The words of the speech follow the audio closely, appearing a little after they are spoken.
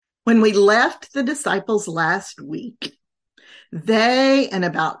When we left the disciples last week, they and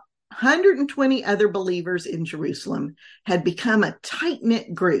about 120 other believers in Jerusalem had become a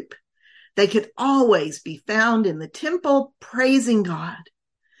tight-knit group. They could always be found in the temple praising God.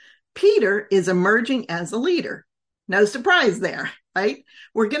 Peter is emerging as a leader. No surprise there, right?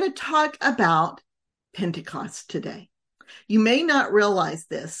 We're going to talk about Pentecost today. You may not realize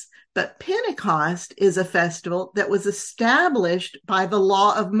this, but Pentecost is a festival that was established by the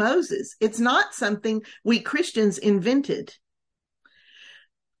law of Moses. It's not something we Christians invented.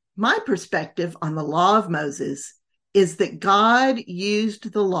 My perspective on the law of Moses is that God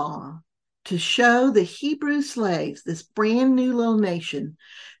used the law to show the Hebrew slaves, this brand new little nation,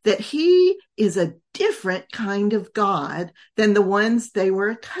 that he is a different kind of God than the ones they were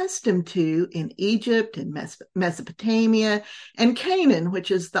accustomed to in Egypt and Mesopotamia and Canaan,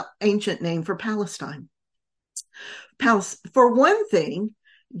 which is the ancient name for Palestine. For one thing,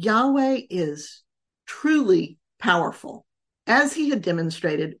 Yahweh is truly powerful, as he had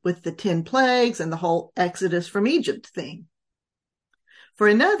demonstrated with the 10 plagues and the whole Exodus from Egypt thing. For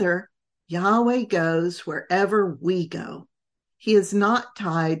another, Yahweh goes wherever we go. He is not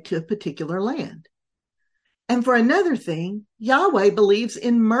tied to a particular land. And for another thing, Yahweh believes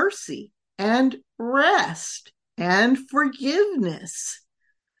in mercy and rest and forgiveness.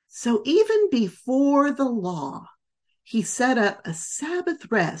 So even before the law, he set up a Sabbath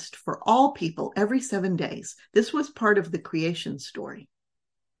rest for all people every 7 days. This was part of the creation story.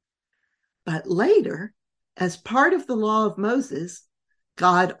 But later, as part of the law of Moses,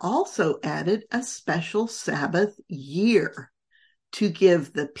 God also added a special Sabbath year to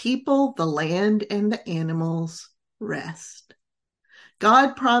give the people, the land, and the animals rest.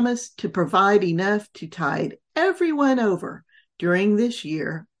 God promised to provide enough to tide everyone over during this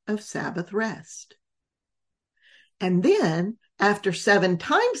year of Sabbath rest. And then, after 7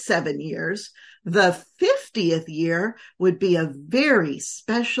 times 7 years, the 50th year would be a very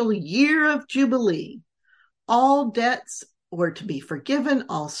special year of Jubilee. All debts were to be forgiven.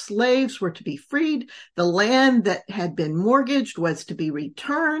 All slaves were to be freed. The land that had been mortgaged was to be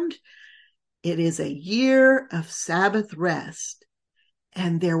returned. It is a year of Sabbath rest,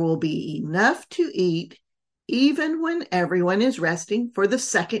 and there will be enough to eat even when everyone is resting for the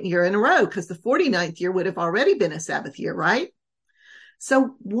 2nd year in a row, because the 49th year would have already been a Sabbath year, right?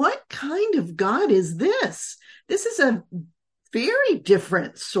 So what kind of God is this? This is a very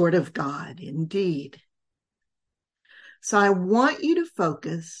different sort of God indeed. So I want you to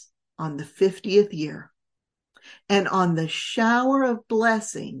focus on the 50th year and on the shower of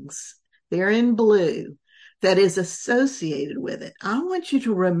blessings there in blue that is associated with it. I want you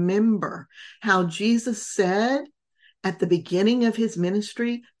to remember how Jesus said at the beginning of his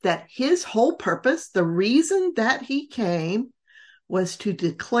ministry that his whole purpose, the reason that he came, was to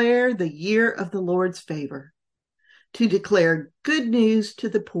declare the year of the Lord's favor, to declare good news to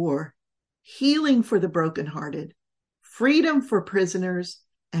the poor, healing for the brokenhearted, freedom for prisoners,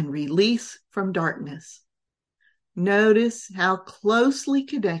 and release from darkness. Notice how closely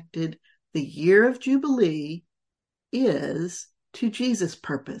connected the year of Jubilee is to Jesus'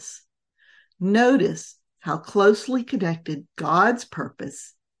 purpose. Notice how closely connected God's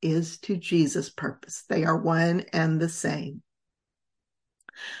purpose is to Jesus' purpose. They are one and the same.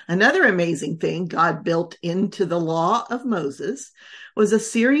 Another amazing thing God built into the law of Moses was a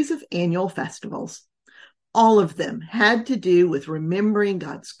series of annual festivals. All of them had to do with remembering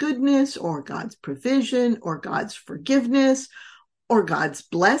God's goodness or God's provision or God's forgiveness or God's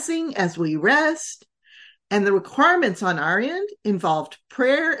blessing as we rest. And the requirements on our end involved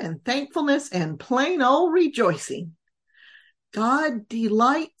prayer and thankfulness and plain old rejoicing. God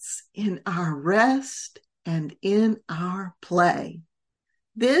delights in our rest and in our play.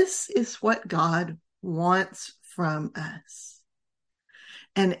 This is what God wants from us.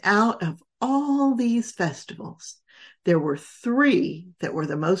 And out of all these festivals, there were 3 that were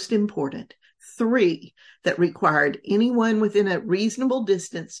the most important, 3 that required anyone within a reasonable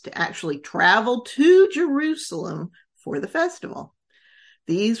distance to actually travel to Jerusalem for the festival.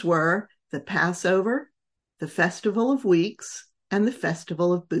 These were the Passover, the Festival of Weeks, and the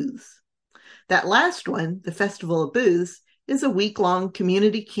Festival of Booths. That last one, the Festival of Booths, is a week-long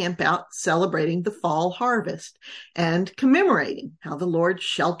community campout celebrating the fall harvest and commemorating how the Lord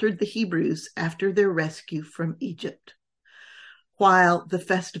sheltered the Hebrews after their rescue from Egypt. While the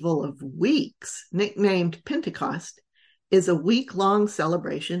Festival of Weeks, nicknamed Pentecost, is a week-long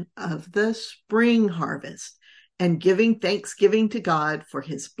celebration of the spring harvest and giving thanksgiving to God for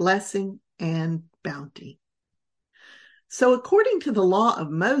his blessing and bounty. So according to the law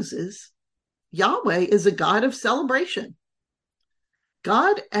of Moses, Yahweh is a God of celebration.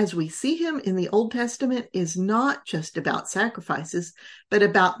 God, as we see him in the Old Testament, is not just about sacrifices, but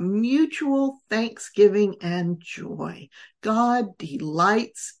about mutual thanksgiving and joy. God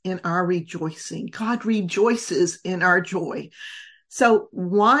delights in our rejoicing. God rejoices in our joy. So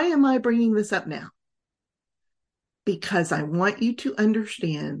why am I bringing this up now? Because I want you to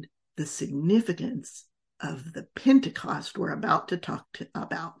understand the significance of the Pentecost we're about to talk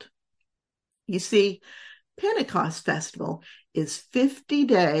about. You see, Pentecost festival is 50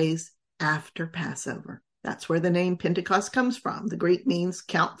 days after Passover. That's where the name Pentecost comes from. The Greek means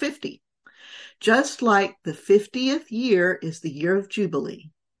count 50. Just like the 50th year is the year of Jubilee.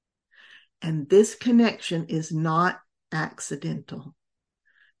 And this connection is not accidental.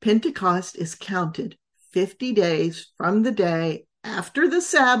 Pentecost is counted 50 days from the day after the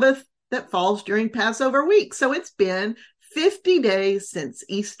Sabbath that falls during Passover week. So it's been 50 days since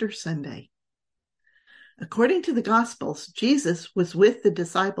Easter Sunday. According to the Gospels, Jesus was with the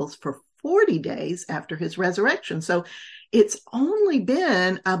disciples for 40 days after his resurrection. So it's only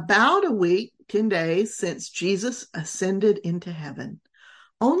been about a week, 10 days, since Jesus ascended into heaven.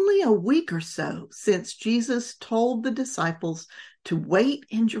 Only a week or so since Jesus told the disciples to wait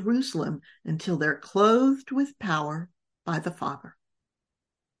in Jerusalem until they're clothed with power by the Father.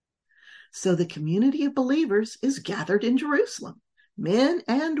 So the community of believers is gathered in Jerusalem, men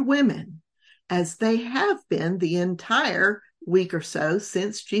and women, as they have been the entire week or so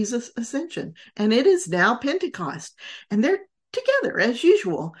since Jesus' ascension. And it is now Pentecost. And they're together as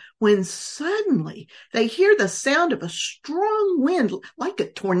usual when suddenly they hear the sound of a strong wind, like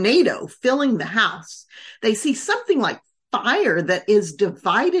a tornado, filling the house. They see something like fire that is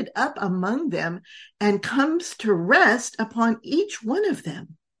divided up among them and comes to rest upon each one of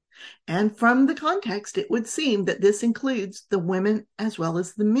them. And from the context, it would seem that this includes the women as well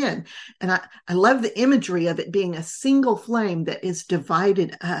as the men. And I love the imagery of it being a single flame that is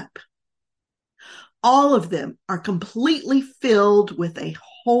divided up. All of them are completely filled with a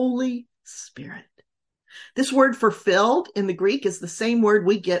Holy Spirit. This word for filled in the Greek is the same word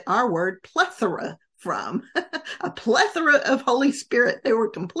we get our word plethora from. A plethora of Holy Spirit. They were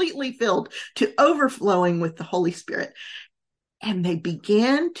completely filled to overflowing with the Holy Spirit. And they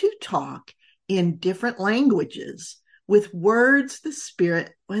began to talk in different languages with words the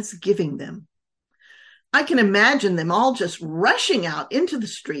Spirit was giving them. I can imagine them all just rushing out into the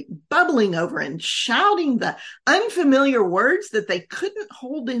street, bubbling over and shouting the unfamiliar words that they couldn't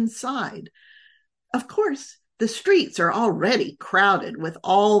hold inside. Of course, the streets are already crowded with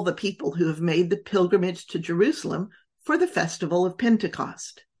all the people who have made the pilgrimage to Jerusalem for the festival of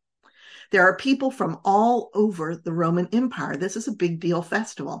Pentecost. There are people from all over the Roman Empire. This is a big deal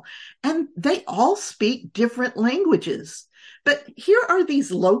festival. And they all speak different languages. But here are these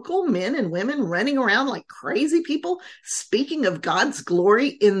local men and women running around like crazy people, speaking of God's glory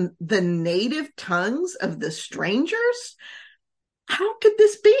in the native tongues of the strangers. How could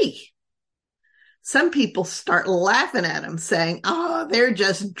this be? Some people start laughing at them, saying, "Oh, they're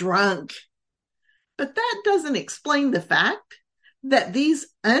just drunk." But that doesn't explain the fact that these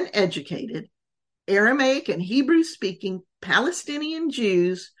uneducated Aramaic and Hebrew speaking Palestinian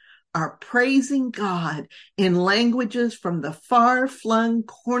Jews are praising God in languages from the far-flung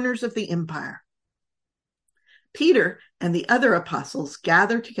corners of the empire. Peter and the other apostles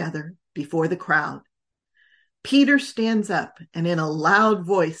gather together before the crowd. Peter stands up and in a loud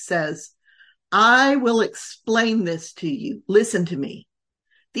voice says, "I will explain this to you. Listen to me.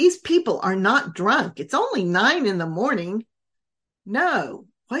 These people are not drunk. It's only 9 a.m. No,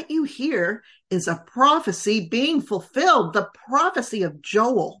 what you hear is a prophecy being fulfilled, the prophecy of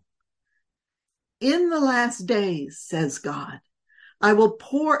Joel. In the last days, says God, I will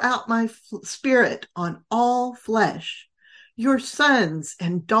pour out my spirit on all flesh. Your sons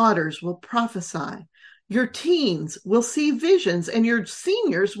and daughters will prophesy. Your teens will see visions, and your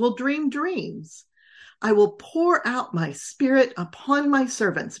seniors will dream dreams. I will pour out my spirit upon my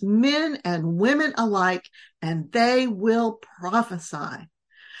servants, men and women alike, and they will prophesy.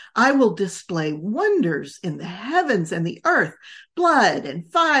 I will display wonders in the heavens and the earth, blood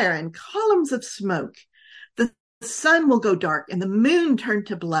and fire and columns of smoke. The sun will go dark and the moon turn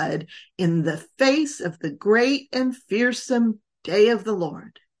to blood in the face of the great and fearsome day of the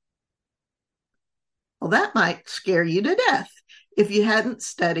Lord." Well, that might scare you to death if you hadn't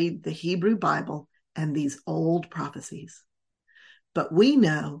studied the Hebrew Bible and these old prophecies. But we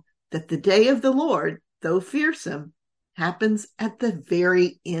know that the day of the Lord, though fearsome, happens at the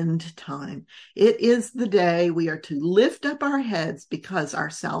very end time. It is the day we are to lift up our heads because our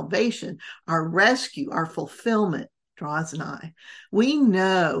salvation, our rescue, our fulfillment draws nigh. We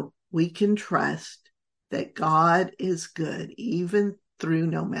know we can trust that God is good, even through,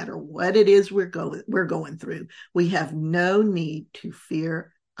 no matter what it is we're going through. We have no need to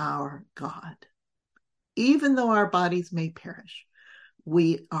fear our God. Even though our bodies may perish,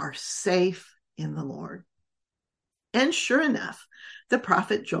 we are safe in the Lord. And sure enough, the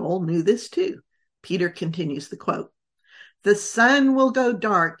prophet Joel knew this too. Peter continues the quote. The sun will go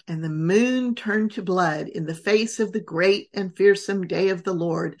dark and the moon turn to blood in the face of the great and fearsome day of the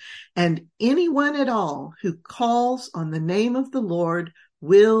Lord, and anyone at all who calls on the name of the Lord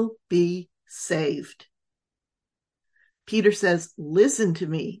will be saved. Peter says, listen to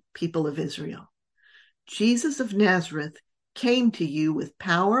me, people of Israel. Jesus of Nazareth came to you with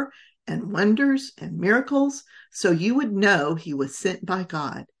power and wonders and miracles, so you would know he was sent by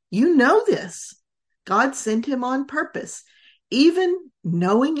God. You know this. God sent him on purpose, even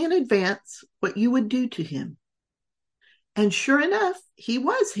knowing in advance what you would do to him. And sure enough, he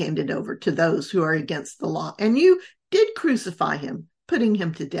was handed over to those who are against the law, and you did crucify him, putting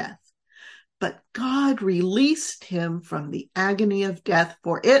him to death. But God released him from the agony of death,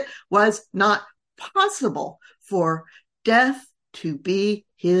 for it was not possible for death to be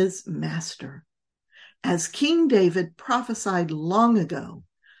his master. As King David prophesied long ago,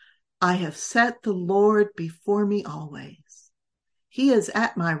 I have set the Lord before me always. He is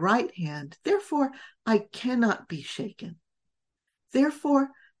at my right hand, therefore I cannot be shaken. Therefore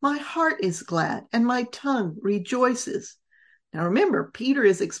my heart is glad and my tongue rejoices. Now remember, Peter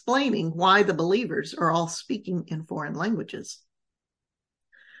is explaining why the believers are all speaking in foreign languages.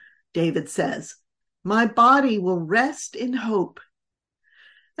 David says, my body will rest in hope.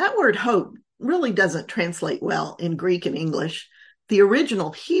 That word hope really doesn't translate well in Greek and English. The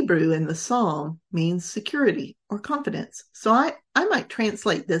original Hebrew in the psalm means security or confidence. So I might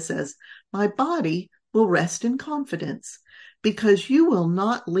translate this as, my body will rest in confidence because you will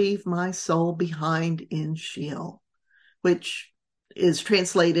not leave my soul behind in Sheol, which is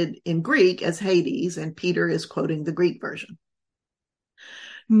translated in Greek as Hades, and Peter is quoting the Greek version.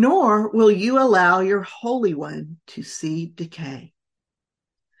 Nor will you allow your Holy One to see decay.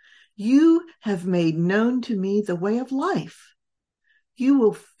 You have made known to me the way of life. You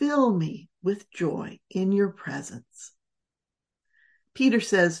will fill me with joy in your presence. Peter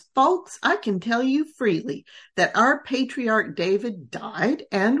says, folks, I can tell you freely that our patriarch David died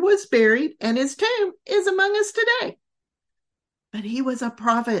and was buried, and his tomb is among us today. But he was a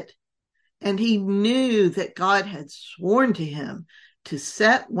prophet, and he knew that God had sworn to him to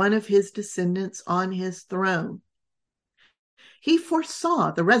set one of his descendants on his throne. He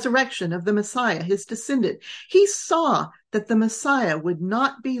foresaw the resurrection of the Messiah, his descendant. He saw that the Messiah would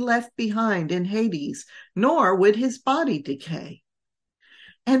not be left behind in Hades, nor would his body decay.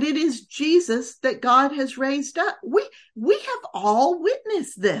 And it is Jesus that God has raised up. We have all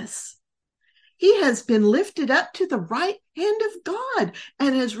witnessed this. He has been lifted up to the right hand of God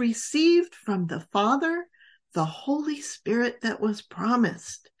and has received from the Father the Holy Spirit that was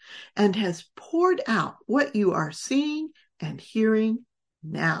promised, and has poured out what you are seeing and hearing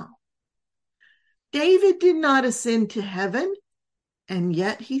now. David did not ascend to heaven, and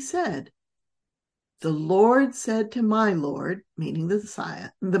yet he said, the Lord said to my Lord, meaning the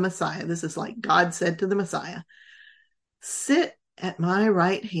Messiah, this is like God said to the Messiah, sit at my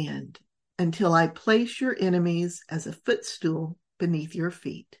right hand until I place your enemies as a footstool beneath your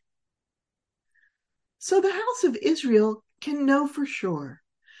feet. So the house of Israel can know for sure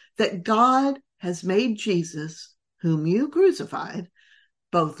that God has made Jesus, whom you crucified,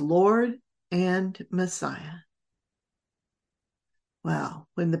 both Lord and Messiah. Well,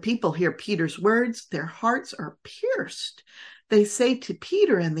 when the people hear Peter's words, their hearts are pierced. They say to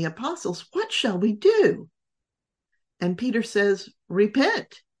Peter and the apostles, what shall we do? And Peter says,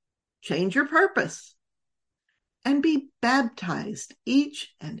 repent, change your purpose, and be baptized,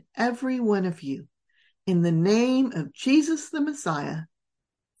 each and every one of you, in the name of Jesus the Messiah,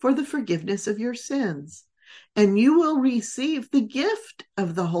 for the forgiveness of your sins, and you will receive the gift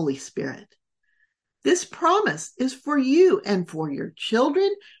of the Holy Spirit. This promise is for you and for your children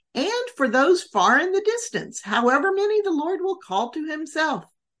and for those far in the distance, however many the Lord will call to himself.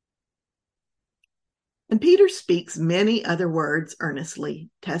 And Peter speaks many other words earnestly,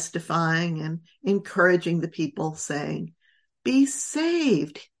 testifying and encouraging the people, saying, be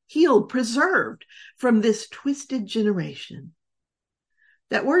saved, healed, preserved from this twisted generation.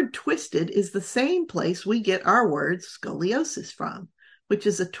 That word twisted is the same place we get our word scoliosis from, which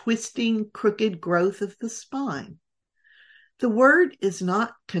is a twisting, crooked growth of the spine. The word is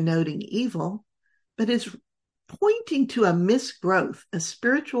not connoting evil, but is pointing to a misgrowth, a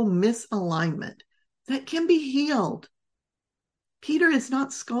spiritual misalignment that can be healed. Peter is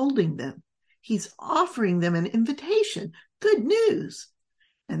not scolding them. He's offering them an invitation. good news.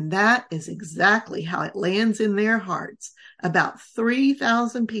 And that is exactly how it lands in their hearts. About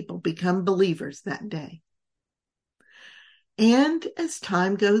 3,000 people become believers that day. And as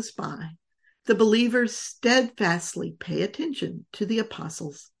time goes by, the believers steadfastly pay attention to the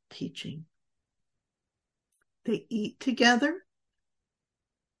apostles' teaching. They eat together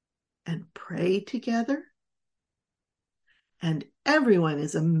and pray together. And everyone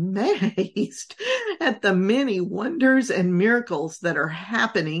is amazed at the many wonders and miracles that are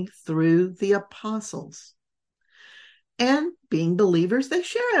happening through the apostles. And being believers, they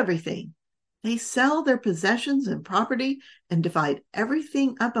share everything. They sell their possessions and property and divide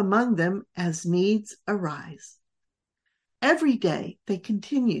everything up among them as needs arise. Every day, they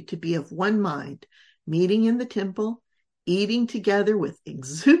continue to be of one mind, meeting in the temple, eating together with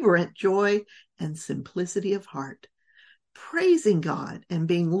exuberant joy and simplicity of heart, praising God and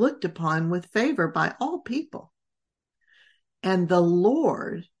being looked upon with favor by all people. And the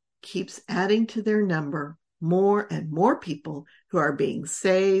Lord keeps adding to their number more and more people who are being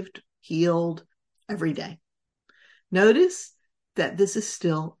saved, healed every day. Notice that this is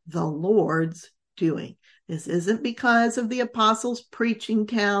still the Lord's doing. This isn't because of the apostles' preaching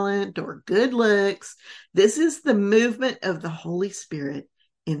talent or good looks. This is the movement of the Holy Spirit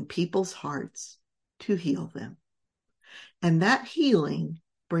in people's hearts to heal them. And that healing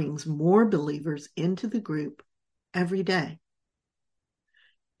brings more believers into the group every day.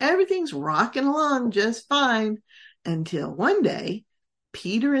 Everything's rocking along just fine until one day,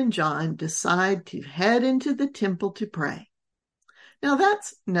 Peter and John decide to head into the temple to pray. Now,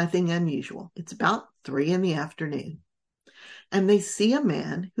 that's nothing unusual. It's about 3 p.m. And they see a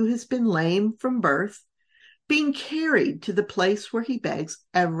man who has been lame from birth being carried to the place where he begs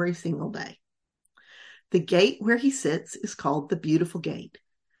every single day. The gate where he sits is called the Beautiful Gate.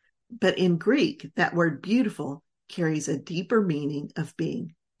 But in Greek, that word beautiful carries a deeper meaning of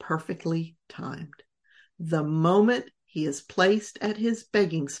being perfectly timed. The moment he is placed at his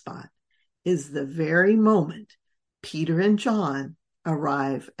begging spot is the very moment Peter and John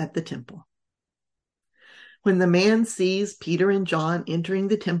arrive at the temple. When the man sees Peter and John entering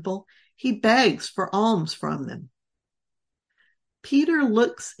the temple, he begs for alms from them. Peter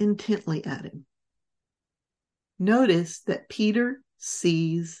looks intently at him. Notice that Peter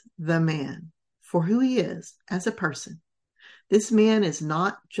sees the man for who he is as a person. This man is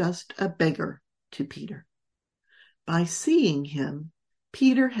not just a beggar to Peter. By seeing him,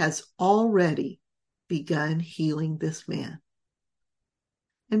 Peter has already begun healing this man.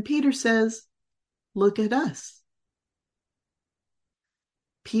 And Peter says, "Look at us."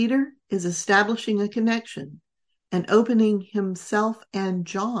 Peter is establishing a connection and opening himself and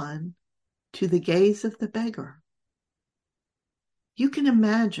John to the gaze of the beggar. You can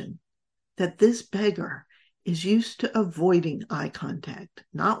imagine that this beggar is used to avoiding eye contact,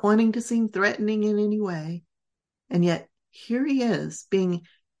 not wanting to seem threatening in any way. And yet here he is being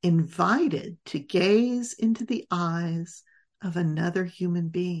invited to gaze into the eyes of another human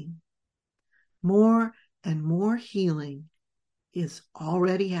being. More and more healing is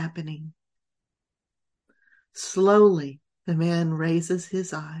already happening. Slowly, the man raises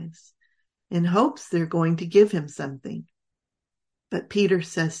his eyes in hopes they're going to give him something. But Peter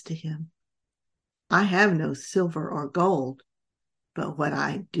says to him, "I have no silver or gold, but what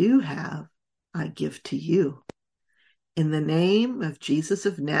I do have, I give to you. In the name of Jesus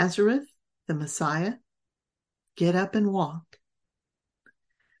of Nazareth, the Messiah, get up and walk."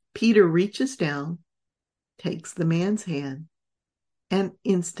 Peter reaches down, takes the man's hand, and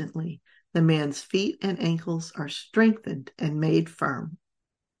instantly the man's feet and ankles are strengthened and made firm.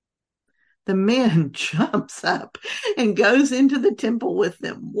 The man jumps up and goes into the temple with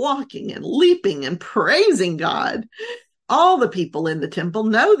them, walking and leaping and praising God. All the people in the temple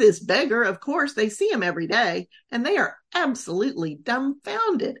know this beggar. Of course, they see him every day, and they are absolutely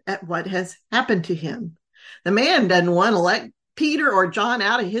dumbfounded at what has happened to him. The man doesn't want to let Peter or John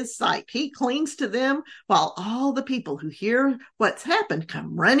out of his sight. He clings to them while all the people who hear what's happened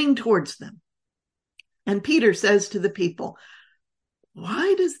come running towards them. And Peter says to the people,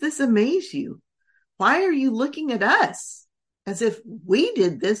 "Why does this amaze you? Why are you looking at us as if we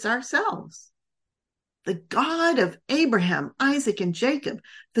did this ourselves? The God of Abraham, Isaac, and Jacob,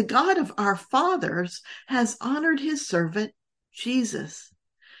 the God of our fathers, has honored his servant, Jesus,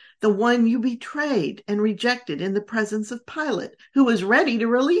 the one you betrayed and rejected in the presence of Pilate, who was ready to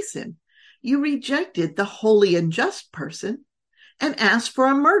release him. You rejected the holy and just person and asked for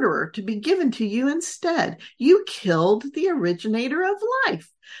a murderer to be given to you instead. You killed the originator of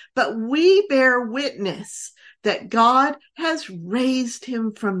life. But we bear witness that God has raised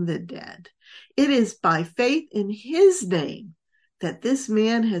him from the dead. It is by faith in his name that this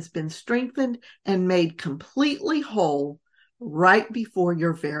man has been strengthened and made completely whole right before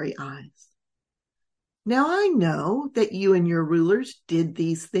your very eyes. Now I know that you and your rulers did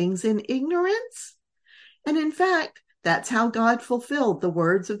these things in ignorance. And in fact, that's how God fulfilled the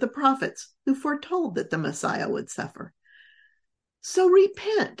words of the prophets who foretold that the Messiah would suffer. So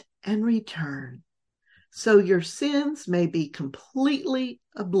repent and return, so your sins may be completely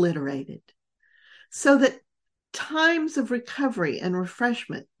obliterated, so that times of recovery and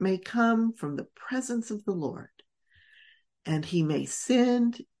refreshment may come from the presence of the Lord, and he may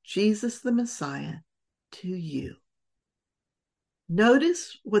send Jesus the Messiah to you.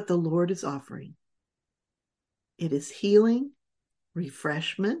 Notice what the Lord is offering. It is healing,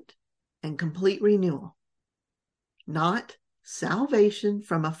 refreshment, and complete renewal, not salvation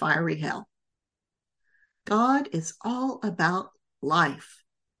from a fiery hell. God is all about life,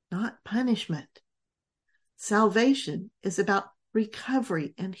 not punishment. Salvation is about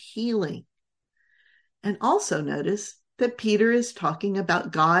recovery and healing. And also notice that Peter is talking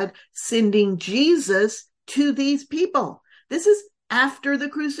about God sending Jesus to these people. This is after the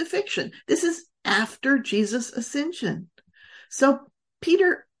crucifixion. This is after Jesus' ascension. So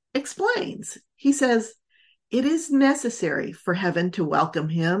Peter explains. He says, it is necessary for heaven to welcome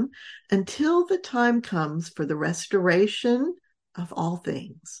him until the time comes for the restoration of all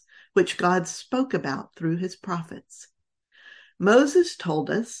things, which God spoke about through his prophets. Moses told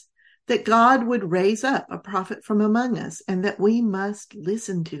us that God would raise up a prophet from among us and that we must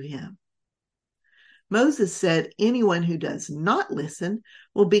listen to him. Moses said anyone who does not listen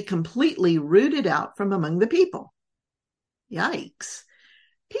will be completely rooted out from among the people. Yikes.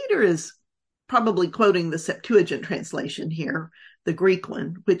 Peter is probably quoting the Septuagint translation here, the Greek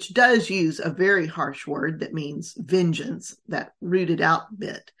one, which does use a very harsh word that means vengeance, that rooted out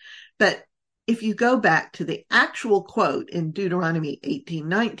bit. But if you go back to the actual quote in Deuteronomy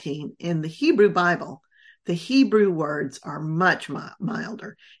 18:19 in the Hebrew Bible, the Hebrew words are much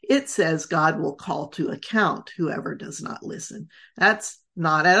milder. It says God will call to account whoever does not listen. That's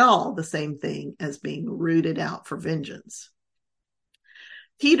not at all the same thing as being rooted out for vengeance.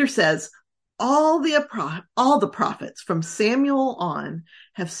 Peter says, all the prophets from Samuel on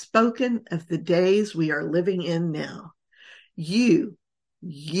have spoken of the days we are living in now. You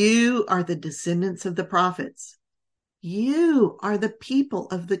are the descendants of the prophets. You are the people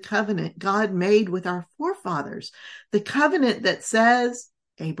of the covenant God made with our forefathers, the covenant that says,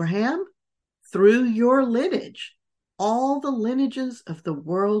 Abraham, through your lineage, all the lineages of the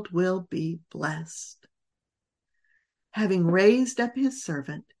world will be blessed. Having raised up his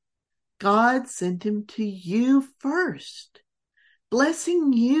servant, God sent him to you first,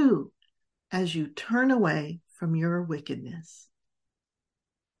 blessing you as you turn away from your wickedness.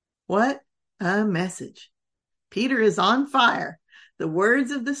 What a message. Peter is on fire. The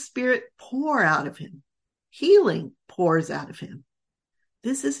words of the Spirit pour out of him. Healing pours out of him.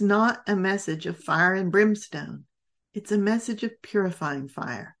 This is not a message of fire and brimstone. It's a message of purifying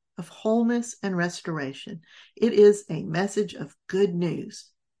fire, of wholeness and restoration. It is a message of good news.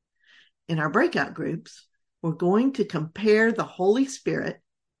 In our breakout groups, we're going to compare the Holy Spirit,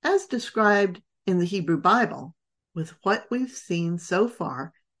 as described in the Hebrew Bible, with what we've seen so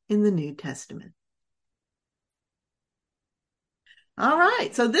far in the New Testament. All right,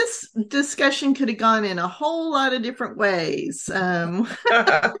 so this discussion could have gone in a whole lot of different ways.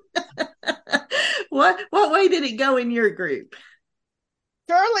 What way did it go in your group?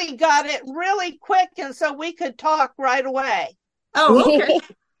 Shirley got it really quick, and so we could talk right away. Oh, okay.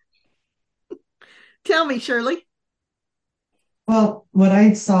 Tell me, Shirley. Well, what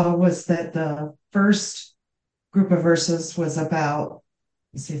I saw was that the first group of verses was about,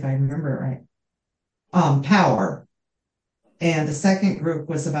 let's see if I remember it right, power. And the second group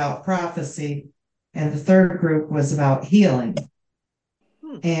was about prophecy. And the third group was about healing.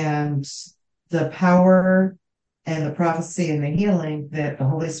 And the power and the prophecy and the healing that the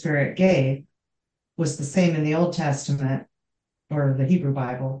Holy Spirit gave was the same in the Old Testament or the Hebrew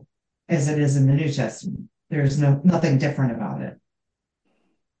Bible as it is in the New Testament. There's nothing different about it.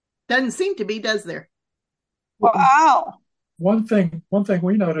 Doesn't seem to be, does there? Wow. One thing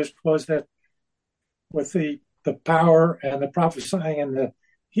we noticed was that with the power and the prophesying and the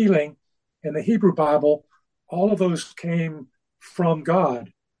healing in the Hebrew Bible, all of those came from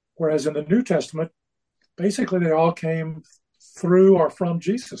God. Whereas in the New Testament, basically they all came through or from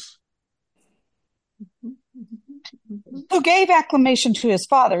Jesus. Who gave acclamation to his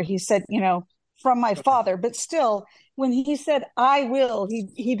father. He said, from my father. But still, when he said, I will,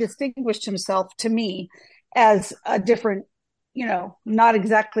 he distinguished himself to me as a different not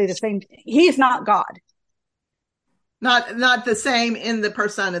exactly the same. He's not God. Not the same in the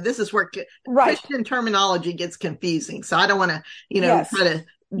persona. This is where Christian terminology gets confusing. So I don't want to, try to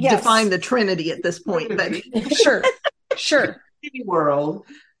define the Trinity at this point. But sure. World.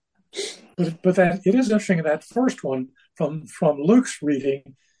 But that it is interesting in that first one from Luke's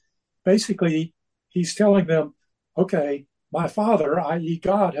reading. Basically, he's telling them, okay, my Father, i.e.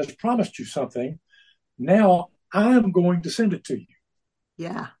 God, has promised you something. Now I'm going to send it to you.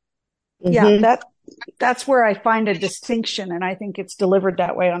 Yeah. Mm-hmm. Yeah, that's where I find a distinction, and I think it's delivered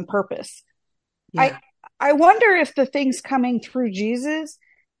that way on purpose. Yeah. I wonder if the things coming through Jesus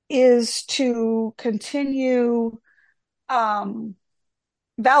is to continue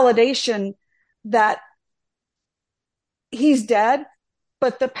validation that he's dead,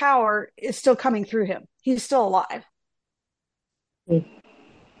 but the power is still coming through him. He's still alive.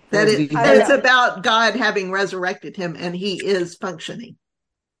 That it's about God having resurrected him, and he is functioning.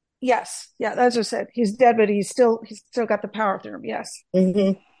 Yes. Yeah, that's what I said. He's dead, but he's still got the power through him. Yes.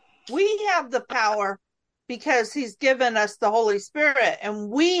 Mm-hmm. We have the power because he's given us the Holy Spirit, and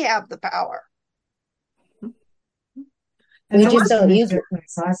we have the power. And we just don't use it.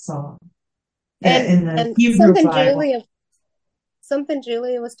 I saw. And something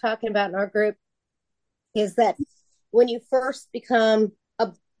Julia was talking about in our group is that when you first become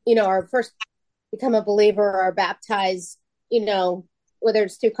a believer or are baptized, whether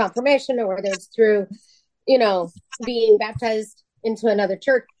it's through confirmation or whether it's through, being baptized into another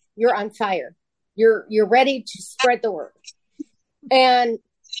church, you're on fire. You're ready to spread the word. And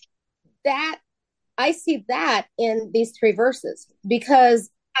that, I see that in these 3 verses, because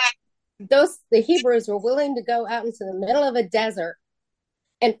the Hebrews were willing to go out into the middle of a desert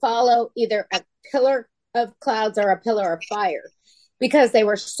and follow either a pillar of clouds or a pillar of fire because they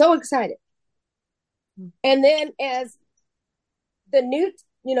were so excited. And then as the new,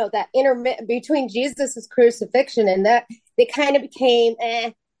 that intermittent between Jesus's crucifixion and that, they kind of became,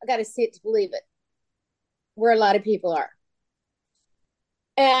 I got to see it to believe it, where a lot of people are.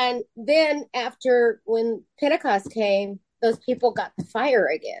 And then after, when Pentecost came, those people got the fire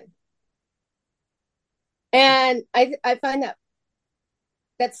again. And I find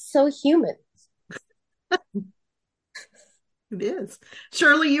that's so human. It is.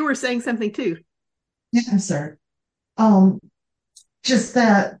 Shirley, you were saying something too. Yeah, sir. Just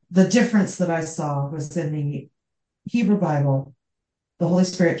that the difference that I saw was in the Hebrew Bible, the Holy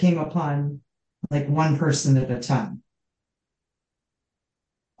Spirit came upon like one person at a time.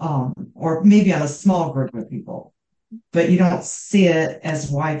 Or maybe on a small group of people, but you don't see it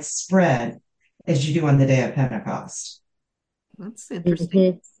as widespread as you do on the day of Pentecost. That's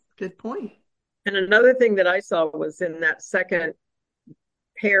interesting. Mm-hmm. Good point. And another thing that I saw was in that second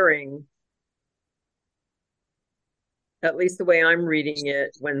pairing, at least the way I'm reading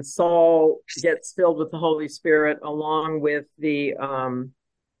it, when Saul gets filled with the Holy Spirit along with the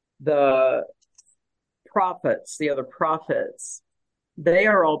prophets, the other prophets, they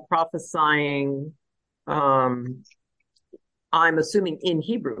are all prophesying, I'm assuming in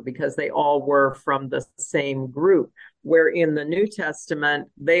Hebrew, because they all were from the same group, where in the New Testament,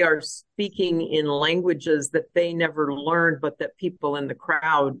 they are speaking in languages that they never learned, but that people in the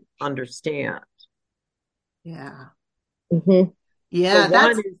crowd understand. Yeah. Mm-hmm. Yeah. So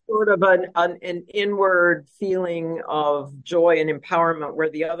one is sort of an inward feeling of joy and empowerment, where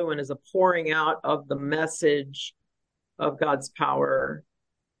the other one is a pouring out of the message of God's power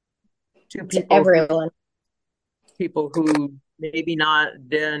to people, everyone. People who maybe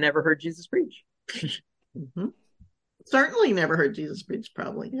never heard Jesus preach. Mm-hmm. Certainly never heard Jesus preach,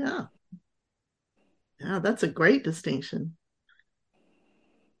 probably. Yeah. Yeah, that's a great distinction.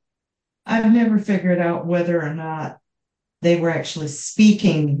 I've never figured out whether or not they were actually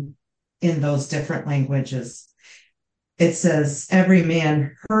speaking in those different languages. It says every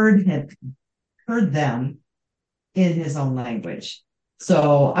man heard them in his own language.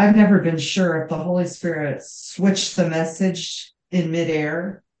 So I've never been sure if the Holy Spirit switched the message in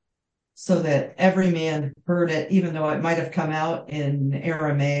midair so that every man heard it, even though it might have come out in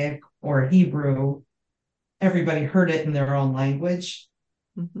Aramaic or Hebrew, everybody heard it in their own language.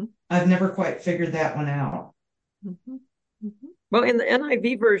 Mm-hmm. I've never quite figured that one out. Mm-hmm. Mm-hmm. Well, in the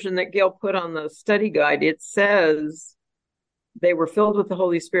NIV version that Gail put on the study guide, it says they were filled with the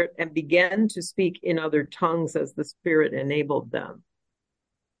Holy Spirit and began to speak in other tongues as the Spirit enabled them.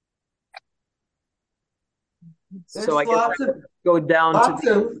 So I guess that would go down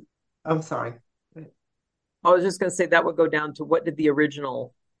to I'm sorry. I was just going to say that would go down to what did the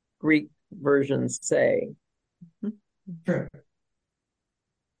original Greek versions say? Sure.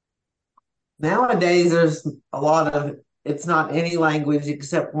 Nowadays, there's a lot of it's not any language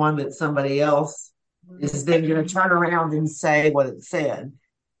except one that somebody else is then going to turn around and say what it said.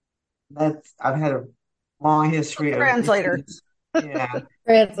 I've had a long history of Translator. issues. Yeah.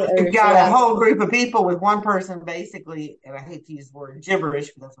 Translators, You've got yeah. a whole group of people with one person basically, and I hate to use the word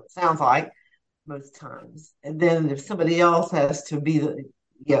gibberish, but that's what it sounds like most times. And then if somebody else has to be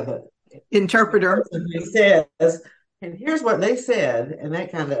the interpreter who says, and here's what they said, and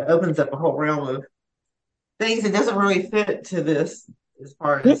that kind of opens up a whole realm of things that doesn't really fit to this as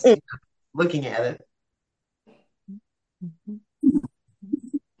far as looking at it.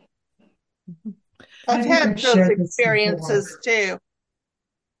 I've had those experiences too,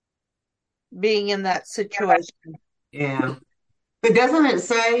 being in that situation. Yeah. But doesn't it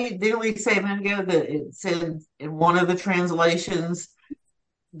say, didn't we say a minute ago that it said in one of the translations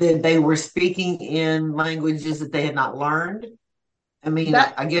that they were speaking in languages that they had not learned? I mean,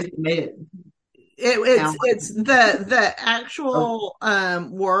 I guess it made it. It's the actual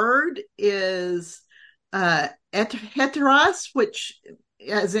word is heteros, which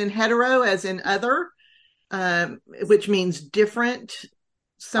as in hetero, as in other, which means different,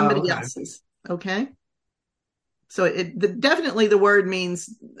 somebody else's. Okay. So definitely the word means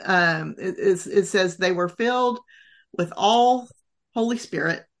it says they were filled with all Holy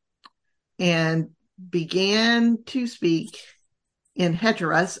Spirit and began to speak in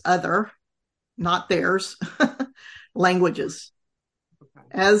heteros, other, not theirs, languages,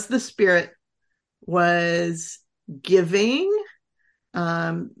 as the Spirit was giving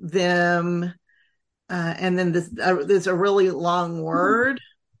them. And then there's a really long word,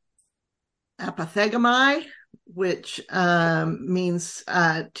 apathegomai, which means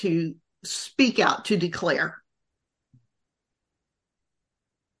to speak out, to declare.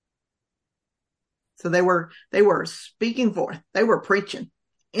 So they were speaking forth. They were preaching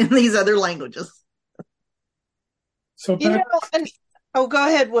in these other languages. So go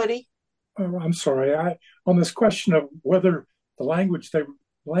ahead, Woody. I'm sorry. On this question of whether the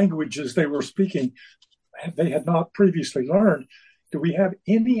languages they were speaking they had not previously learned, do we have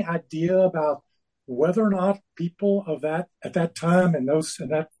any idea about whether or not people of that at that time in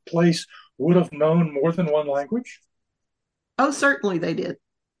that place would have known more than one language? Oh, certainly they did.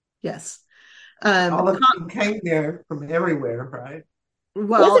 Yes. All of them came there from everywhere, right?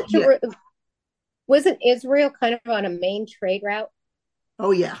 Well, wasn't Israel kind of on a main trade route?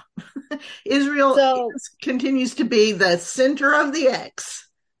 Oh, yeah. Israel continues to be the center of the X.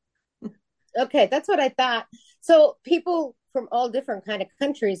 Okay, that's what I thought. So people from all different kind of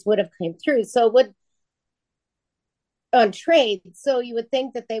countries would have came through. So on trade, so you would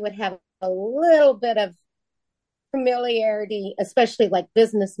think that they would have a little bit of familiarity, especially like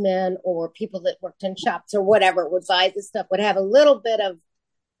businessmen or people that worked in shops or whatever would buy this stuff, would have a little bit of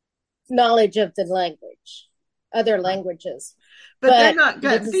knowledge of the language, other languages. But they're not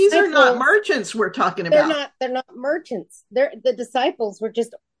good. These are not merchants we're talking about. They're not merchants. The disciples were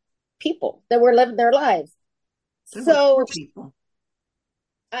just people that were living their lives. So people.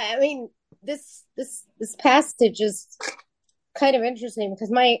 I mean, this passage is kind of interesting because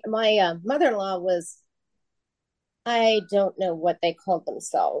my mother-in-law was, I don't know what they called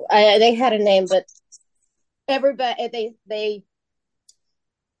themselves. They had a name, but everybody they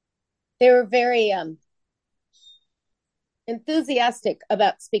were very enthusiastic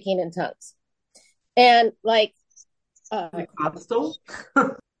about speaking in tongues, and like Pentecostal.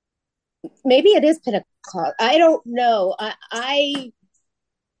 Maybe it is Pentecost. I don't know. I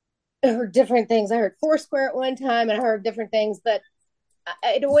heard different things. I heard Foursquare at one time, and I heard different things, but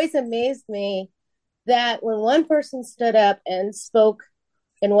it always amazed me that when one person stood up and spoke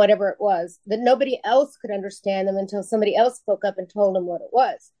in whatever it was, that nobody else could understand them until somebody else spoke up and told them what it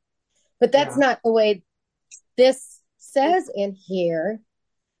was. But that's not the way this says in here.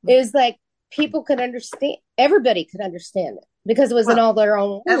 Is like people could understand, everybody could understand it because it was in all their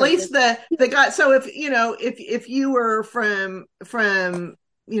own words. At least the guy. So if you were from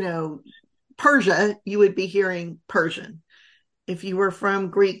Persia, you would be hearing Persian. If you were from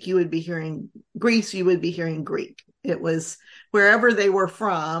Greek, you would be hearing Greece. You would be hearing Greek. It was wherever they were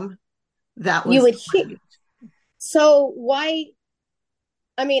from. That was you would hear. So why?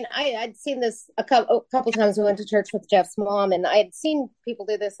 I mean, I'd seen this a couple times. We went to church with Jeff's mom, and I had seen people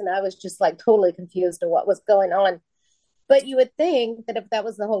do this, and I was just like totally confused of what was going on. But you would think that if that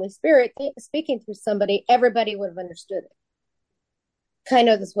was the Holy Spirit speaking through somebody, everybody would have understood it. Kind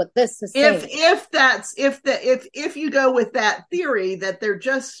of is what this is saying. If you go with that theory that they're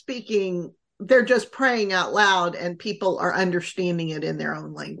just speaking, they're just praying out loud, and people are understanding it in their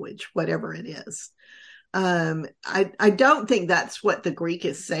own language, whatever it is. I don't think that's what the Greek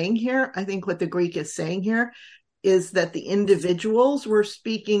is saying here. I think what the Greek is saying here is that the individuals were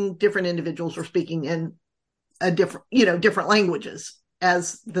speaking, different individuals were speaking in a different, different languages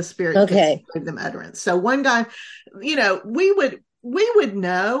as the Spirit gave them utterance. So one guy, we would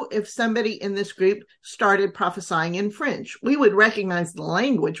know if somebody in this group started prophesying in French. We would recognize the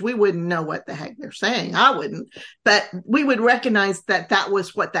language. We wouldn't know what the heck they're saying. I wouldn't, but we would recognize that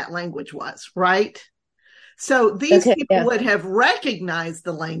was what that language was, right? So these people would have recognized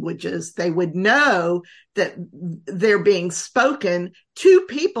the languages. They would know that they're being spoken to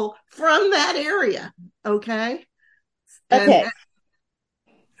people from that area. Okay. But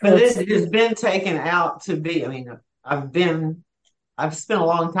it has been taken out to be, I've spent a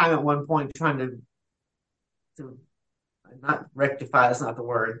long time at one point trying to not rectify, is not the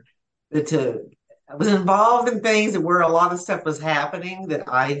word, but I was involved in things where a lot of stuff was happening that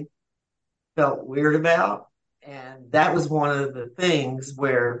I felt weird about. And that was one of the things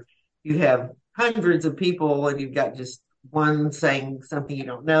where you have hundreds of people and you've got just one saying something you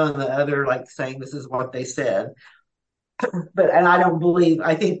don't know and the other like saying this is what they said. And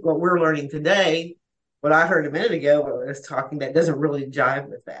I think what we're learning today, what I heard a minute ago was talking that doesn't really jive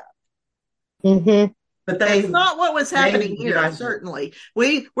with that. Mm-hmm. But that's not what was happening here. Certainly,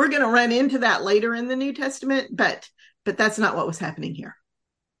 we're going to run into that later in the New Testament, but that's not what was happening here.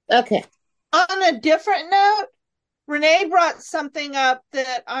 Okay. On a different note, Renee brought something up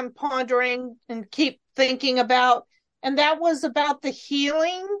that I'm pondering and keep thinking about, and that was about the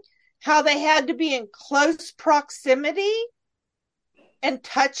healing, how they had to be in close proximity and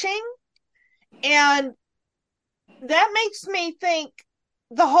touching. And that makes me think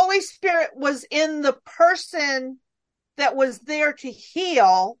the Holy Spirit was in the person that was there to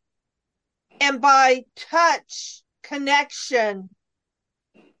heal, and by touch, connection,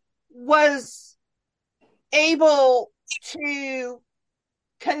 was able to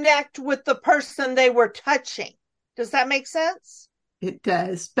connect with the person they were touching. Does that make sense? It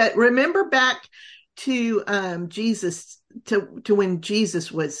does. But remember back to Jesus, to when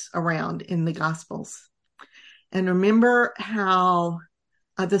Jesus was around in the Gospels. And remember how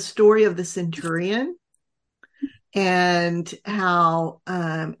the story of the centurion and how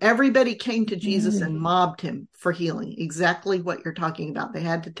everybody came to Jesus and mobbed him for healing. Exactly what you're talking about. They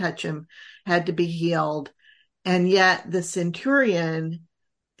had to touch him, had to be healed. And yet the centurion,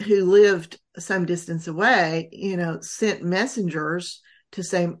 who lived some distance away, sent messengers to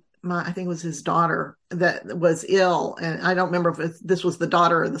say, I think it was his daughter that was ill. And I don't remember if this was the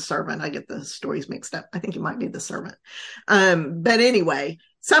daughter or the servant. I get the stories mixed up. I think it might be the servant. But anyway,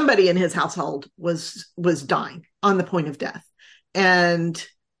 somebody in his household was dying on the point of death. And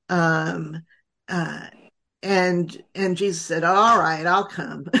Jesus said, all right, I'll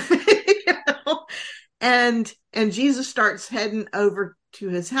come. And Jesus starts heading over to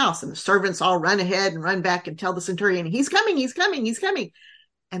his house, and the servants all run ahead and run back and tell the centurion, he's coming, he's coming, he's coming.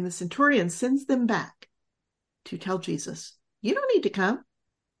 And the centurion sends them back to tell Jesus, you don't need to come.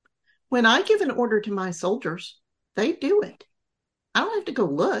 When I give an order to my soldiers, they do it. I don't have to go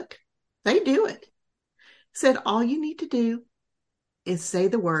look. They do it. He said, all you need to do is say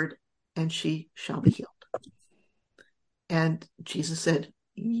the word and she shall be healed. And Jesus said,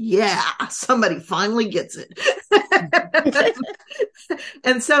 yeah, somebody finally gets it.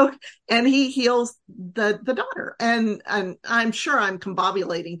 and he heals the daughter. And I'm sure I'm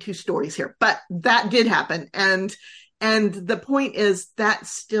combobulating two stories here, but that did happen. And the point is that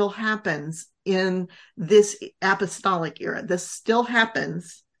still happens in this apostolic era. This still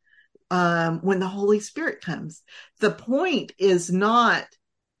happens when the Holy Spirit comes. The point is not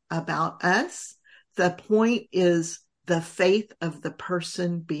about us. The point is the faith of the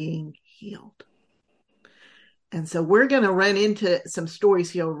person being healed. And so we're going to run into some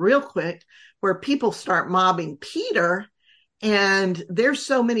stories here real quick where people start mobbing Peter, and there's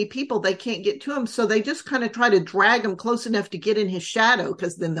so many people they can't get to him. So they just kind of try to drag him close enough to get in his shadow,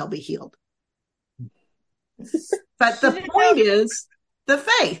 because then they'll be healed. But the point is the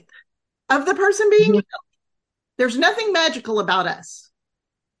faith of the person being healed. There's nothing magical about us.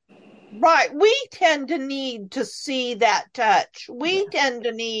 Right. We tend to need to see that touch. We tend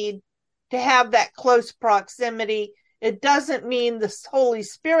to need to have that close proximity. It doesn't mean the Holy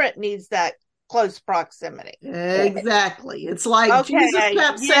Spirit needs that close proximity. Exactly. It's like Jesus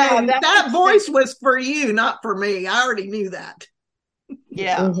kept saying, that voice was for you, not for me. I already knew that.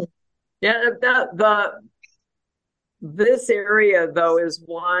 Yeah. Yeah. This area, though, is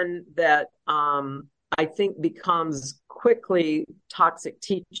one that I think becomes quickly toxic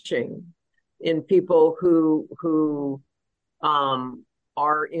teaching in people who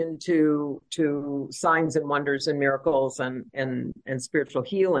are into signs and wonders and miracles and spiritual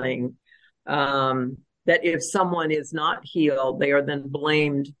healing. that if someone is not healed, they are then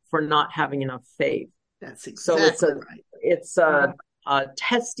blamed for not having enough faith. That's exactly so right. It's a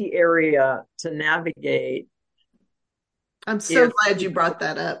testy area to navigate. I'm so glad you brought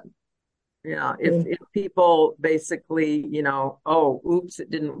that up. Yeah, if people basically, oh, oops,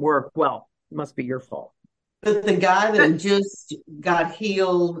 it didn't work. Well, it must be your fault. But the guy that just got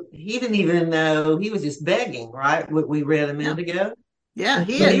healed, he didn't even know. He was just begging, right? What we read a minute ago. Yeah,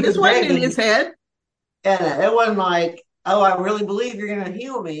 this wasn't in his head. And it wasn't like, oh, I really believe you're going to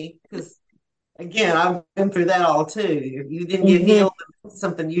heal me. Because, again, I've been through that all too. If you didn't get healed, it's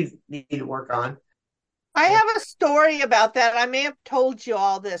something you need to work on. I have a story about that. I may have told you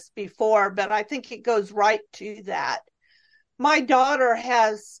all this before, but I think it goes right to that. My daughter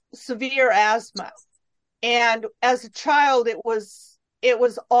has severe asthma. And as a child, it was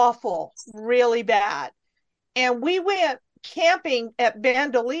awful, really bad. And we went camping at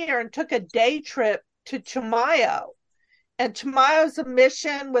Bandelier and took a day trip to Chimayo. And Chimayo's a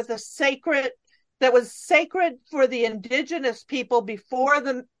mission with that was sacred for the indigenous people before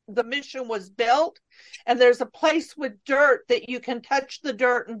the mission was built. And there's a place with dirt that you can touch the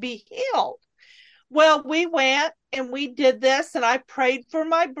dirt and be healed. Well, we went and we did this, and I prayed for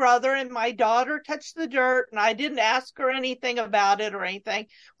my brother, and my daughter touched the dirt, and I didn't ask her anything about it or anything.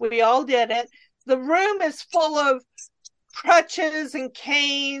 We all did it. The room is full of crutches and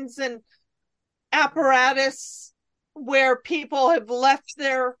canes and apparatus where people have left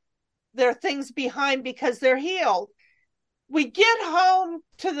their things behind because they're healed. We get home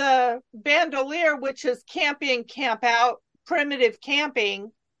to the Bandelier, which is camp in, camp out, primitive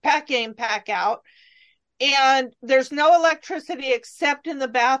camping, pack in, pack out. And there's no electricity except in the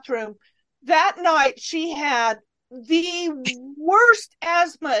bathroom. That night, she had the worst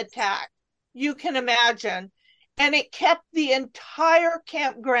asthma attack you can imagine. And it kept the entire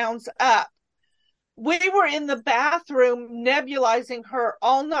campgrounds up. We were in the bathroom nebulizing her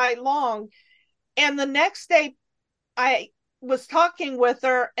all night long. And the next day, I was talking with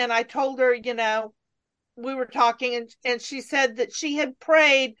her, and I told her, we were talking, and she said that she had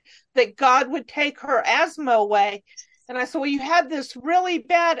prayed that God would take her asthma away. And I said, well, you had this really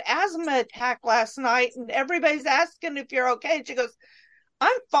bad asthma attack last night, and everybody's asking if you're okay. And she goes,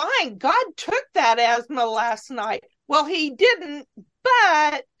 I'm fine. God took that asthma last night. Well, he didn't,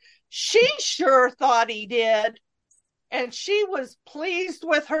 but she sure thought he did. And she was pleased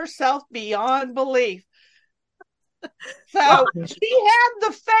with herself beyond belief. So she had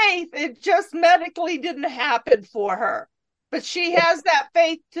the faith. It just medically didn't happen for her. But she has that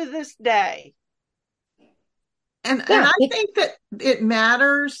faith to this day. And I think that it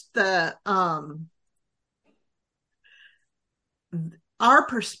matters our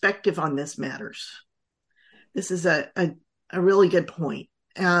perspective on this matters. This is a really good point.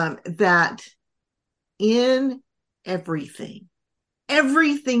 That in everything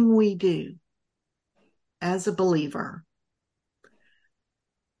we do as a believer,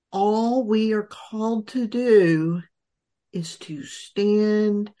 all we are called to do is to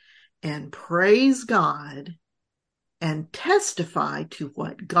stand and praise God and testify to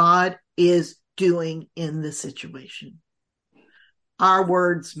what God is doing in the situation. Our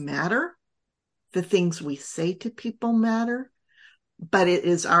words matter. The things we say to people matter. But it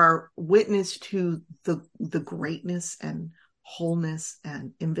is our witness to the greatness and wholeness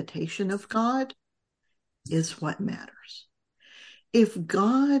and invitation of God is what matters. If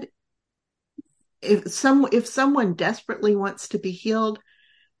someone desperately wants to be healed,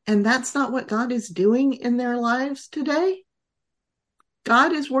 and that's not what God is doing in their lives today,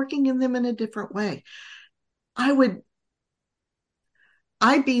 God is working in them in a different way. I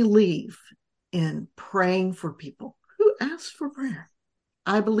believe in praying for people who ask for prayer.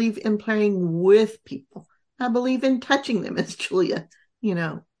 I believe in praying with people. I believe in touching them, as Julia,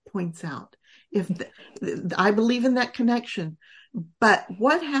 points out. I believe in that connection. But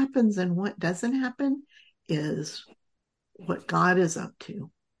what happens and what doesn't happen is what God is up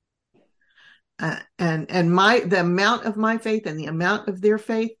to. And the amount of my faith and the amount of their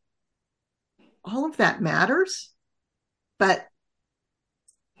faith, all of that matters. But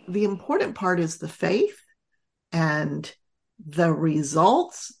the important part is the faith, and the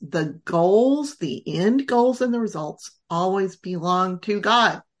results, the goals, the end goals and the results always belong to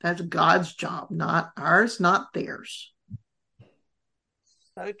God. That's God's job, not ours, not theirs.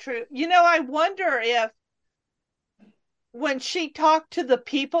 So true. I wonder if when she talked to the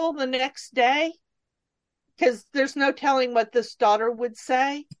people the next day, because there's no telling what this daughter would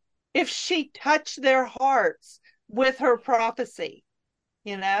say, if she touched their hearts with her prophecy,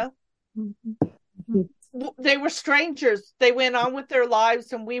 They were strangers. They went on with their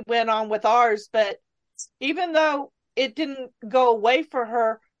lives and we went on with ours, but even though it didn't go away for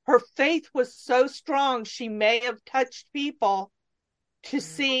her, her faith was so strong, she may have touched people to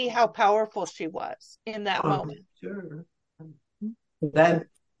see how powerful she was in that moment. Sure.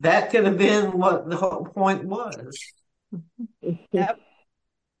 That could have been what the whole point was. Yep.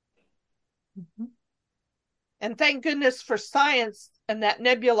 And thank goodness for science and that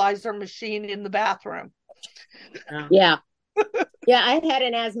nebulizer machine in the bathroom. Yeah. Yeah, I had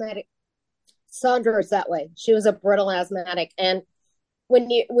an asthmatic. Sandra's that way. She was a brittle asthmatic. And when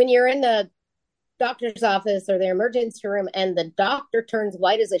you're in the doctor's office or the emergency room and the doctor turns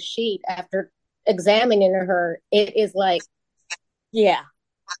white as a sheet after examining her, it is like, yeah.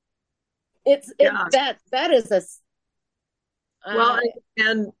 That is a well,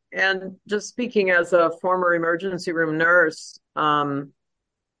 and just speaking as a former emergency room nurse, when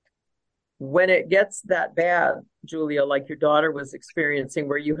it gets that bad, Julia, like your daughter was experiencing,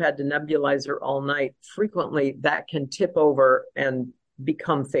 where you had to nebulize her all night, frequently that can tip over and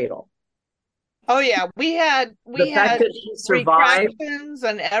become fatal. Oh yeah, we had that she survived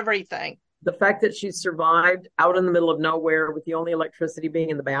and everything. The fact that she survived out in the middle of nowhere with the only electricity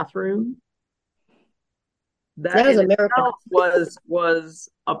being in the bathroom, that was a miracle. was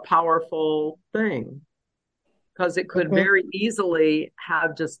a powerful thing, because it could very easily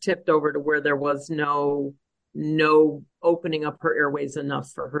have just tipped over to where there was no opening up her airways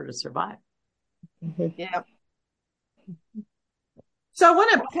enough for her to survive. Yeah. So I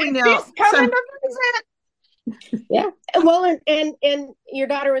want to point out yeah. Well, and your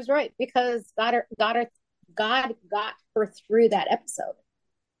daughter was right, because God got her through that episode.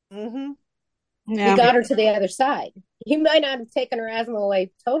 Mm-hmm. Yeah. He got her to the other side. He might not have taken her asthma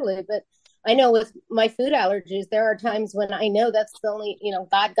away totally, but I know with my food allergies, there are times when I know that's the only,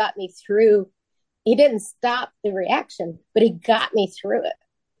 God got me through. He didn't stop the reaction, but he got me through it.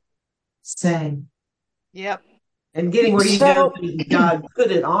 Same. Yep. And getting where you don't think God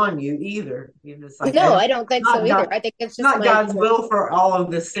put it on you either. No, I don't think so either. I think it's just not God's will for all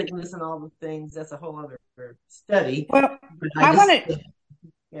of the sickness and all the things. That's a whole other study. Well, I want to.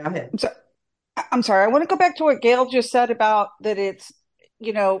 Yeah, go ahead. I'm sorry. I want to go back to what Gail just said about that. It's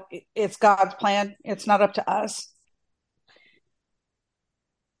it's God's plan. It's not up to us.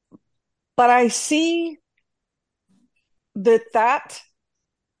 But I see that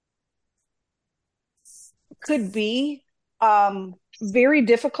could be very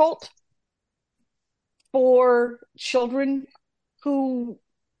difficult for children who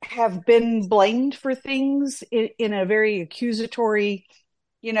have been blamed for things in a very accusatory,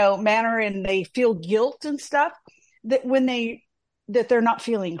 manner, and they feel guilt and stuff, that that they're not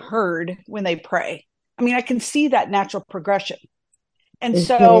feeling heard when they pray. I mean, I can see that natural progression. And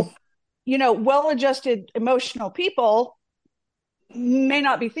so, well-adjusted emotional people may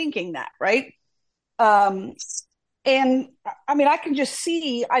not be thinking that, right? And I mean, I can just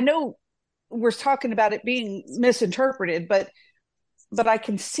see, I know we're talking about it being misinterpreted, but I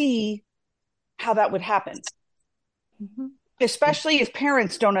can see how that would happen. Mm-hmm. Especially if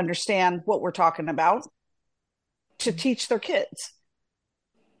parents don't understand what we're talking about to teach their kids.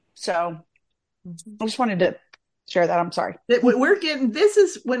 So I just wanted to share that. I'm sorry. This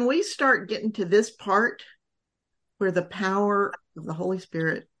is when we start getting to this part where the power of the Holy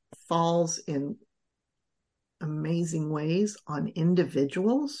Spirit falls in amazing ways on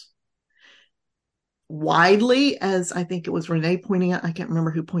individuals widely, as I think it was Renee pointing out. I can't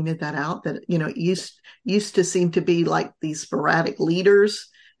remember who pointed that out, that used to seem to be like these sporadic leaders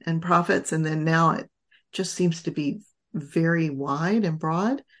and prophets, and then now it just seems to be very wide and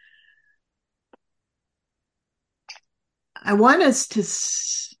broad. I want us to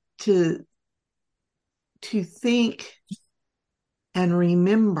think and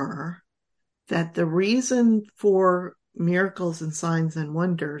remember that the reason for miracles and signs and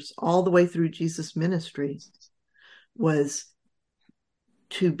wonders all the way through Jesus' ministry was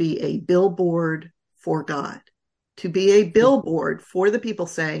to be a billboard for God, to be a billboard for the people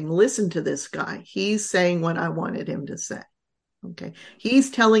saying, listen to this guy. He's saying what I wanted him to say. Okay. He's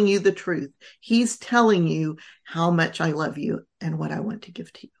telling you the truth. He's telling you how much I love you and what I want to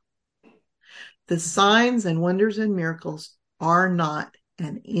give to you. The signs and wonders and miracles are not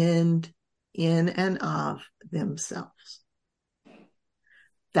an end in and of themselves.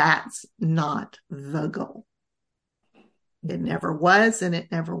 That's not the goal. It never was, and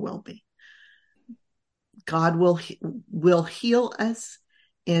it never will be. God will heal us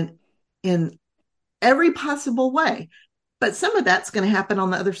in every possible way. But some of that's going to happen on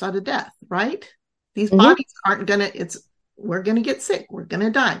the other side of death, right? These bodies aren't going to, we're going to get sick. We're going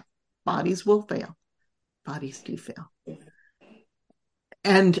to die. Bodies will fail. Bodies do fail.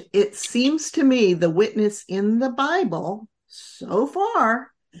 And it seems to me the witness in the Bible so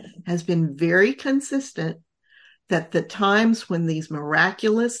far has been very consistent that the times when these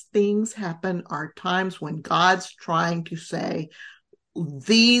miraculous things happen are times when God's trying to say,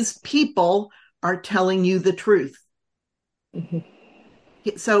 these people are telling you the truth. Mm-hmm.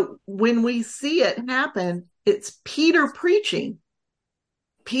 So when we see it happen, it's Peter preaching.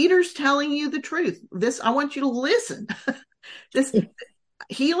 Peter's telling you the truth. I want you to listen. This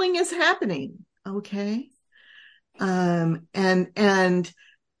healing is happening. Okay. And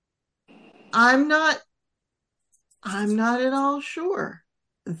I'm not at all sure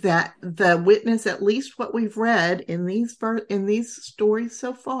that the witness, at least what we've read in these stories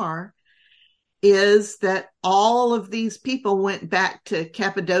so far, is that all of these people went back to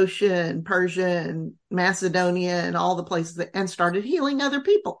Cappadocia and Persia and Macedonia and all the places and started healing other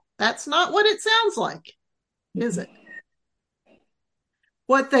people. That's not what it sounds like, is it?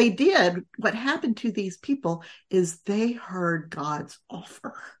 What they did, what happened to these people, is they heard God's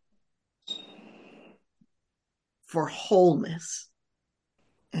offer for wholeness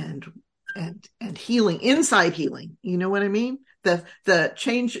and healing, inside healing. You know what I mean? The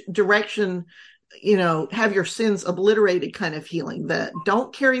change direction, have your sins obliterated kind of healing.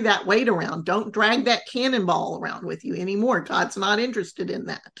 Don't carry that weight around. Don't drag that cannonball around with you anymore. God's not interested in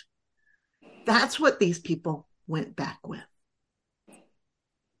that. That's what these people went back with.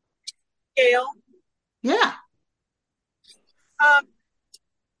 Gail? Yeah. I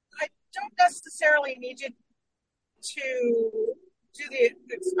don't necessarily need you to do the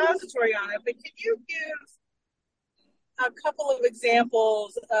expository on it, but can you give a couple of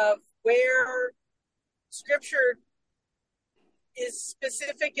examples of where Scripture is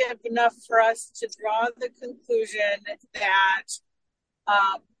specific enough for us to draw the conclusion that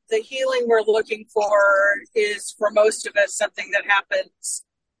the healing we're looking for is, for most of us, something that happens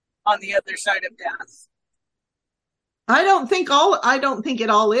on the other side of death? I don't think it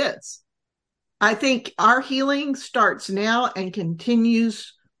all is. I think our healing starts now and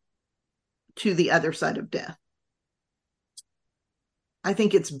continues to the other side of death. I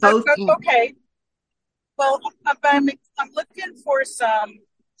think it's both. Okay. Well, I'm looking for some.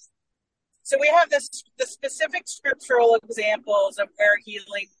 So we have the specific scriptural examples of where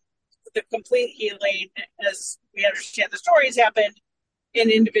healing, the complete healing, as we understand the stories, happened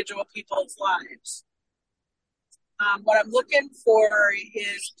in individual people's lives. What I'm looking for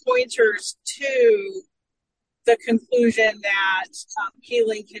is pointers to the conclusion that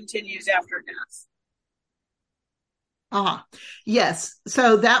healing continues after death. Yes.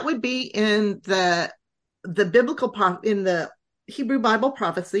 So that would be in the biblical, in the Hebrew Bible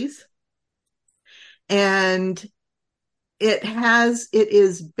prophecies. And it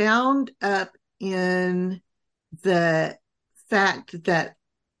is bound up in the fact that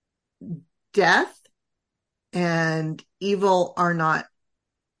death and evil are not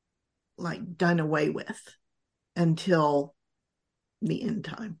done away with until the end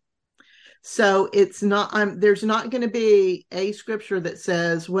time. So it's not, there's not going to be a scripture that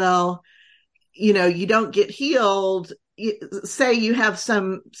says, well, you don't get healed. Say you have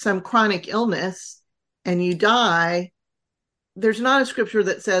some chronic illness and you die. There's not a scripture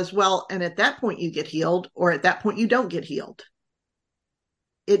that says, well, and at that point you get healed, or at that point you don't get healed.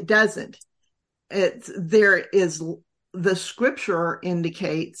 It doesn't. The scripture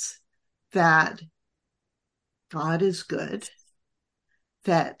indicates that God is good,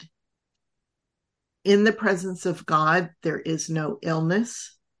 that in the presence of God, there is no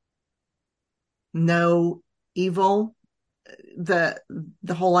illness, no evil. The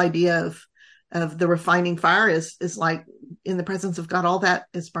whole idea of the refining fire is like, in the presence of God, all that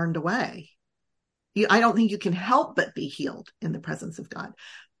is burned away. I don't think you can help but be healed in the presence of God.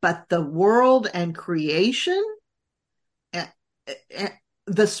 But the world and creation,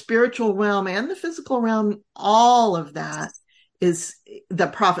 the spiritual realm and the physical realm, all of that is, the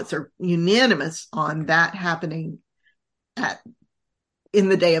prophets are unanimous on that happening in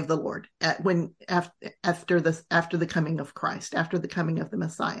the day of the Lord, after the coming of Christ, after the coming of the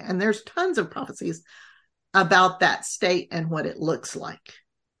Messiah. And there's tons of prophecies about that state and what it looks like.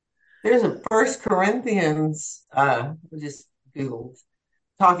 There's a First Corinthians, just Googled,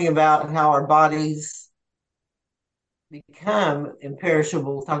 talking about how our bodies become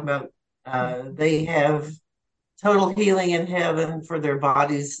imperishable, talking about they have total healing in heaven for their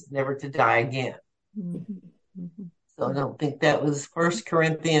bodies never to die again. Mm-hmm. Mm-hmm. So I don't think that was First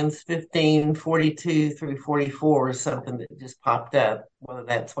Corinthians 15:42 through 44 or something that just popped up, whether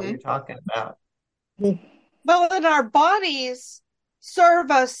that's what you're talking about. Well, then our bodies serve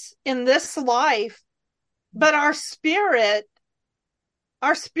us in this life, but our spirit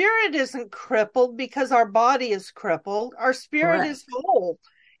our spirit isn't crippled because our body is crippled. Our spirit Correct. is whole.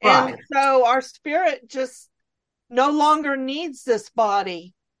 Right. And so our spirit just no longer needs this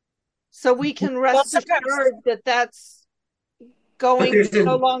body. So we can rest assured that that's going to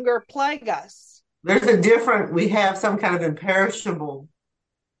no longer plague us. There's a different, we have some kind of imperishable.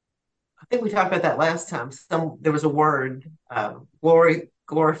 I think we talked about that last time. There was a word,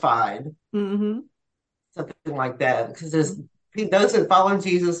 glorified, Mm-hmm. something like that. Because those that follow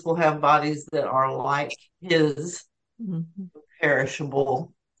Jesus will have bodies that are like his,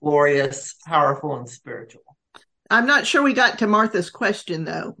 perishable, glorious, powerful, and spiritual. I'm not sure we got to Martha's question,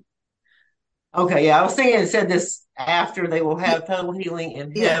 though. Okay, yeah, I was thinking it said this after they will have total healing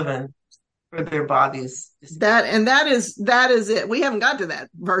in heaven for their bodies. That is it. We haven't got to that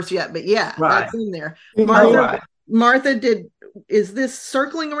verse yet, but that's in there. Martha, is this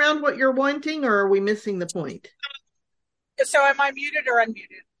circling around what you're wanting, or are we missing the point? So am I muted or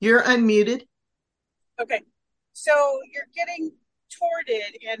unmuted? You're unmuted. Okay. So you're getting toward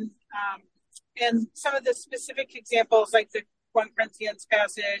it and some of the specific examples like the 1 Corinthians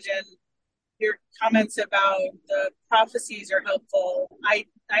passage and your comments about the prophecies are helpful. I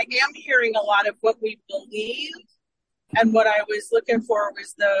am hearing a lot of what we believe, and what I was looking for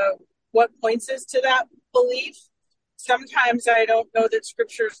was what points us to that belief. Sometimes I don't know that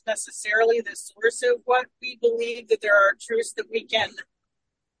scripture is necessarily the source of what we believe, that there are truths that we can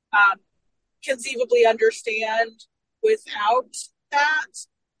conceivably understand without that.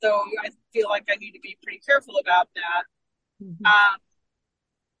 So I feel like I need to be pretty careful about that. Mm-hmm.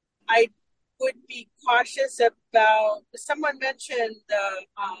 I would be cautious about, someone mentioned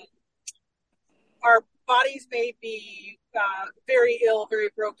our bodies may be very ill, very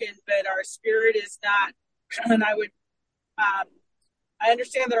broken, but our spirit is not. And I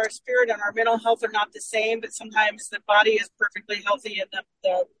understand that our spirit and our mental health are not the same, but sometimes the body is perfectly healthy and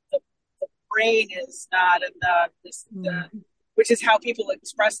the brain is not, and which is how people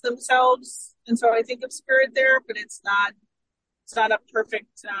express themselves. And so I think of spirit there, but it's not a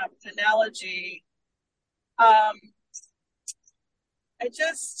perfect analogy.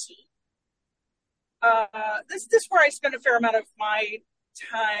 This is where I spend a fair amount of my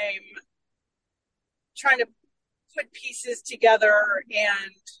time trying to put pieces together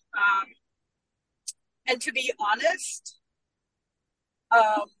and to be honest,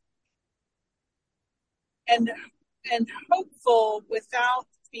 and hopeful without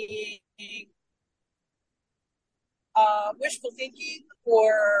being wishful thinking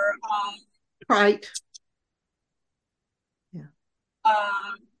or right. Yeah.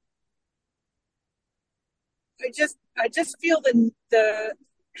 I just feel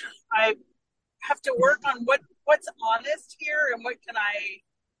I have to work on what's honest here and what can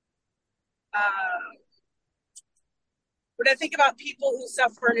when I think about people who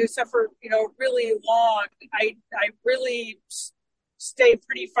suffer really long, I really stay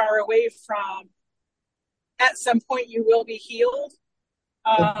pretty far away from, at some point you will be healed.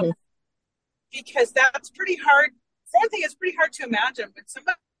 Because that's pretty hard. One thing is pretty hard to imagine, but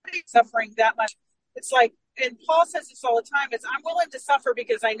somebody suffering that much, it's like, and Paul says this all the time, is I'm willing to suffer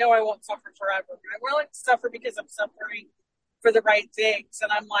because I know I won't suffer forever. I'm willing to suffer because I'm suffering for the right things.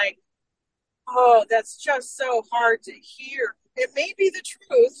 And I'm like, oh, that's just so hard to hear. It may be the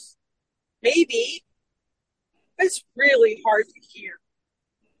truth, maybe, but it's really hard to hear.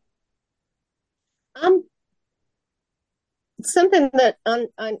 Something that on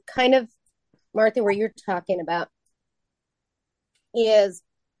kind of, Martha, where you're talking about is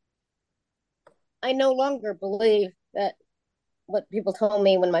I no longer believe that what people told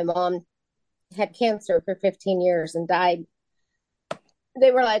me when my mom had cancer for 15 years and died.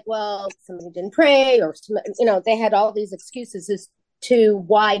 They were like, well, somebody didn't pray, or, they had all these excuses as to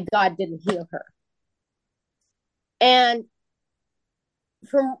why God didn't heal her. And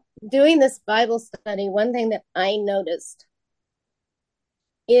from doing this Bible study, one thing that I noticed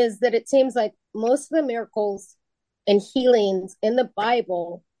is that it seems like most of the miracles and healings in the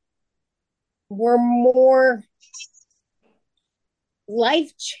Bible were more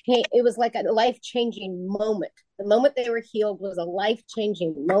it was like a life-changing moment. The moment they were healed was a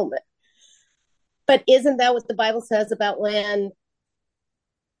life-changing moment. But isn't that what the Bible says about when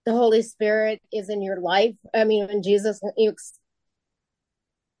the Holy Spirit is in your life? I mean, when Jesus,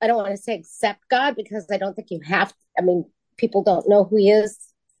 I don't want to say accept God, because I don't think you have to. I mean, people don't know who he is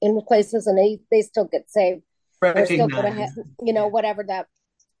in the places, and they still get saved. They're still go to heaven, whatever that.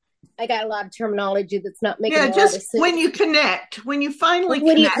 I got a lot of terminology that's not making a lot of sense. When you finally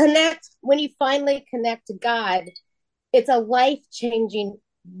connect to God, it's a life-changing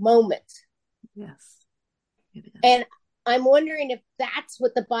moment. Yes, it is. And I'm wondering if that's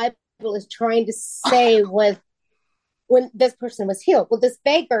what the Bible is trying to say with when this person was healed. Well, this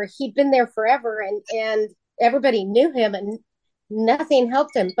beggar, he'd been there forever, and everybody knew him, and nothing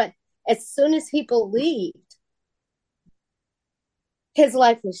helped him. But as soon as he believed, his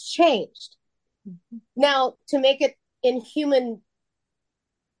life was changed. Now, to make it in human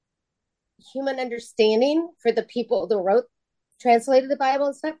understanding for the people that translated the Bible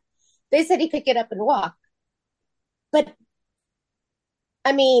and stuff, they said he could get up and walk. But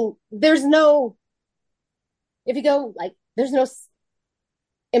I mean, there's no empirical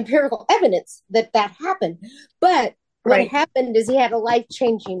evidence that happened. But what happened is he had a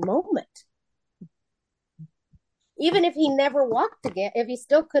life-changing moment. Even if he never walked again, if he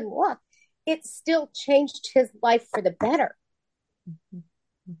still couldn't walk, it still changed his life for the better.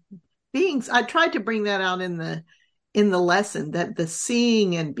 I tried to bring that out in the lesson, that the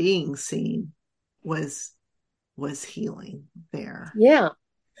seeing and being seen was healing there. Yeah.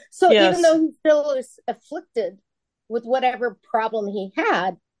 So even though he still is afflicted with whatever problem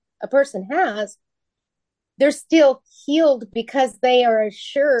a person has, they're still healed because they are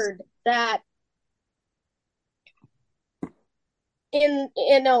assured that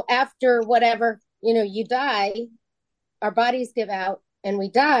after whatever, you die, our bodies give out and we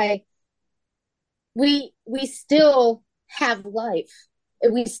die, we still have life.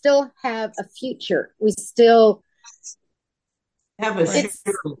 We still have a future. We still have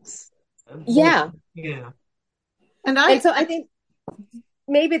assurance. Yeah. And so I think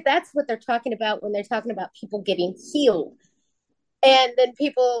maybe that's what they're talking about when they're talking about people getting healed. And then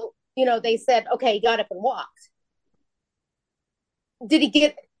people, they said, okay, he got up and walked. Did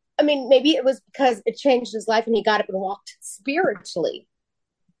he maybe it was because it changed his life and he got up and walked spiritually.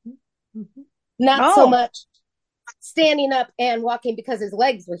 Not so much standing up and walking because his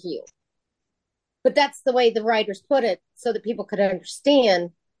legs were healed. But that's the way the writers put it, so that people could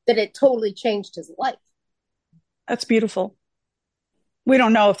understand that it totally changed his life. That's beautiful. We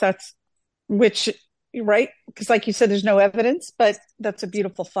don't know if that's right? Because like you said, there's no evidence, but that's a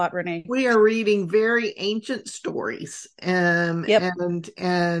beautiful thought, Renee. We are reading very ancient stories. Yep.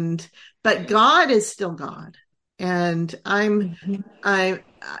 But God is still God. And I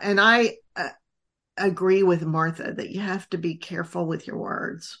agree with Martha that you have to be careful with your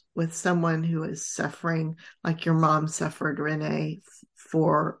words with someone who is suffering like your mom suffered, Renee,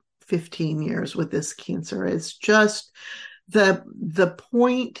 for 15 years with this cancer. It's just the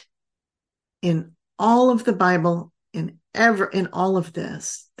point in all of the Bible, in all of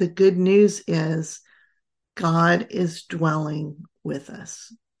this. The good news is God is dwelling with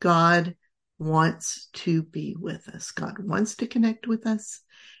us. God wants to be with us. God wants to connect with us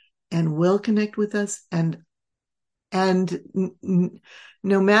and will connect with us. And no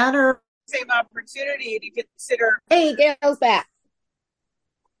matter same opportunity to consider. Hey, Gail's back.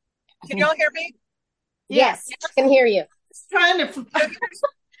 Can y'all hear me? Yes, I can hear you. I was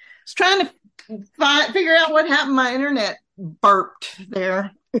trying to figure out what happened. My internet burped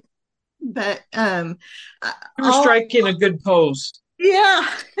there. But you were striking a good pose. Yeah,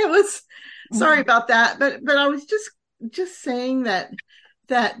 it was. Sorry about that. But I was just saying that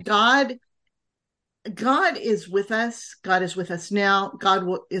God is with us. God is with us now. God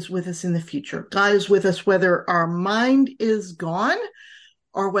is with us in the future. God is with us whether our mind is gone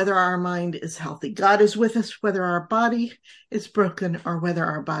or whether our mind is healthy. God is with us whether our body is broken or whether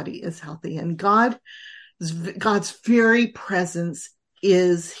our body is healthy. And God's very presence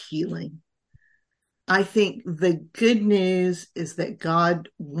is healing. I think the good news is that God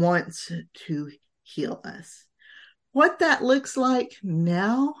wants to heal us. What that looks like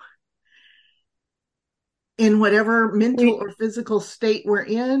now, in whatever mental or physical state we're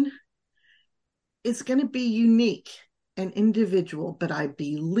in, is going to be unique and individual, but I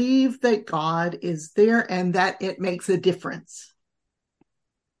believe that God is there and that it makes a difference.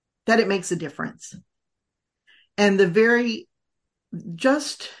 And the very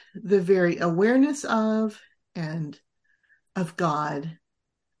awareness of God,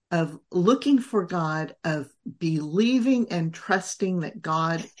 of looking for God, of believing and trusting that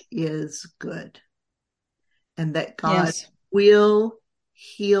God is good and that God will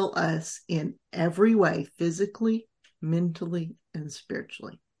heal us in every way, physically, mentally, and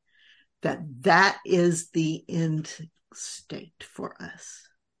spiritually. That is the end state for us.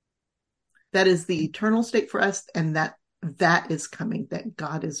 That is the eternal state for us, and that is coming, that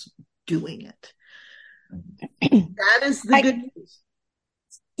God is doing it. That is the good news.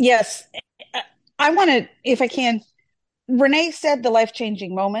 Yes. I want to, if I can, Renee said the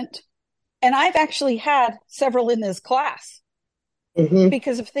life-changing moment, and I've actually had several in this class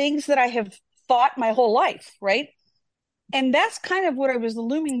because of things that I have thought my whole life, right? And that's kind of what I was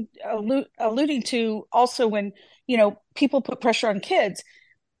alluding to also when, people put pressure on kids.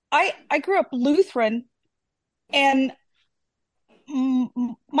 I grew up Lutheran, and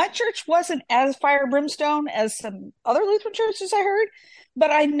my church wasn't as fire and brimstone as some other Lutheran churches I heard,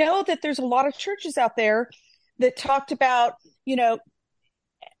 but I know that there's a lot of churches out there that talked about,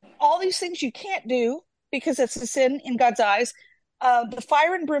 all these things you can't do because it's a sin in God's eyes, the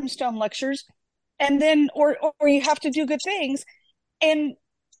fire and brimstone lectures, and then, or you have to do good things. And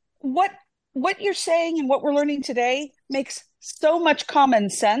what you're saying and what we're learning today makes so much common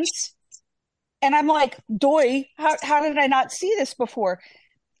sense. And I'm like, doy, how did I not see this before?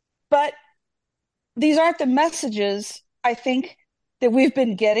 But these aren't the messages, I think, that we've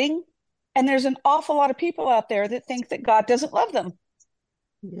been getting. And there's an awful lot of people out there that think that God doesn't love them.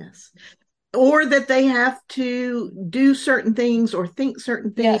 Yes. Or that they have to do certain things or think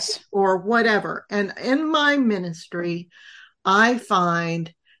certain things, yes, or whatever. And in my ministry, I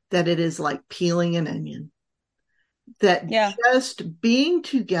find that it is like peeling an onion. That just being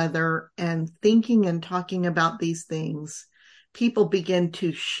together and thinking and talking about these things, people begin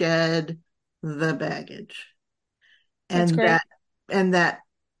to shed the baggage. And that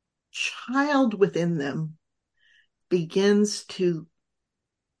child within them begins to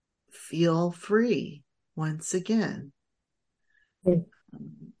feel free once again,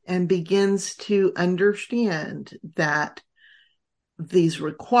 and begins to understand that these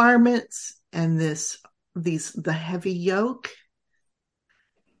requirements and the heavy yoke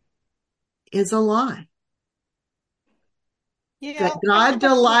is a lie. Yeah, that God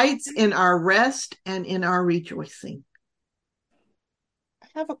delights in our rest and in our rejoicing. I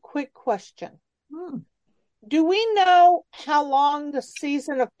have a quick question. Do we know how long the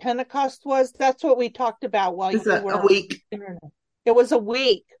season of Pentecost was? That's what we talked about while you were a week. It was a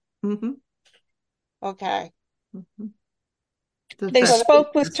week. Mm-hmm. Okay. Mm-hmm. They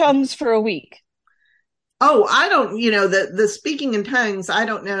spoke with tongues for a week. Oh, I don't, the speaking in tongues, I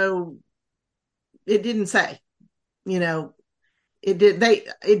don't know. It didn't say, it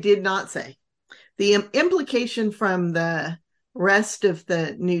did not say. The implication from the rest of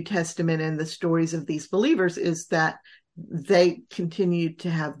the New Testament and the stories of these believers is that they continued to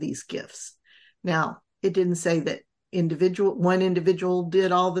have these gifts. Now, it didn't say that one individual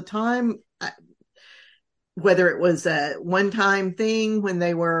did all the time. Whether it was a one-time thing when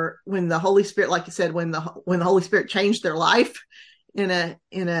the Holy Spirit, like you said, when the Holy Spirit changed their life in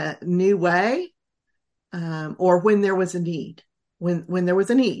a new way, or when there was a need, when there was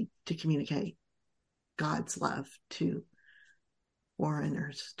a need to communicate God's love to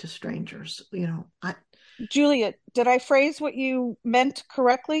foreigners, to strangers. Juliet, did I phrase what you meant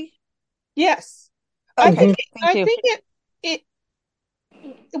correctly? Yes. Okay. I think it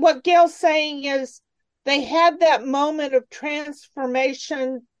what Gail's saying is they had that moment of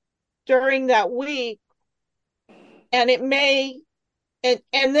transformation during that week, and it may, and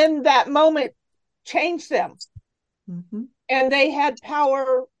then that moment changed them. Mm-hmm. And they had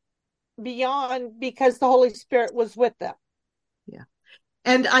power beyond because the Holy Spirit was with them. Yeah.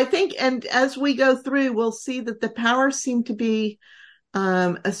 And I think, and as we go through, we'll see that the powers seem to be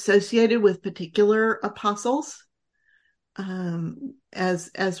associated with particular apostles.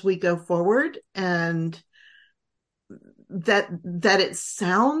 As we go forward, and that it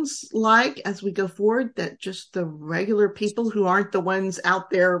sounds like as we go forward that just the regular people who aren't the ones out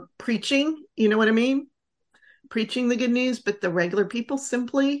there preaching, you know what I mean? Preaching the good news, but the regular people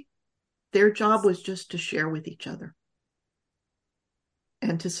simply, their job was just to share with each other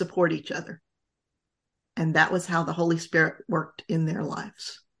and to support each other. And that was how the Holy Spirit worked in their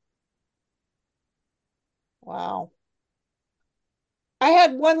lives. Wow. I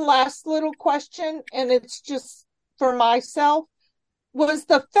had one last little question, and it's just for myself. Was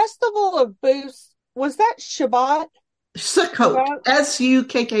the Festival of Booths, was that Shabbat? Sukkot.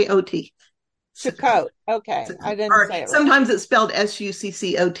 Sukkot. Sukkot. Okay. Sukkot. I didn't say it right. Sometimes it's spelled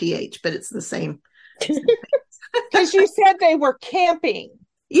Succoth, but it's the same. Because you said they were camping.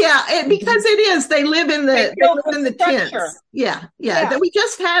 Yeah, because it is. They live in the tents. Yeah. We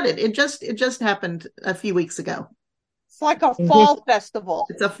just had it. It just happened a few weeks ago. It's like a fall festival.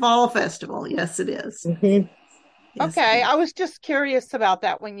 It's a fall festival. Yes, it is. Mm-hmm. Yes, okay, I was just curious about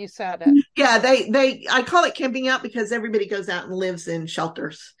that when you said it. Yeah, I call it camping out because everybody goes out and lives in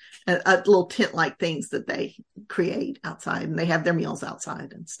shelters, little tent-like things that they create outside, and they have their meals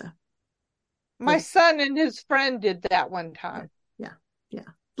outside and stuff. My son and his friend did that one time. Yeah.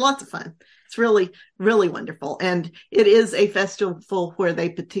 Lots of fun. It's really, really wonderful. And it is a festival where they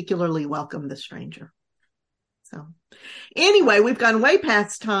particularly welcome the stranger. So anyway, we've gone way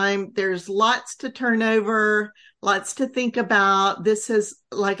past time. There's lots to turn over, lots to think about. This has,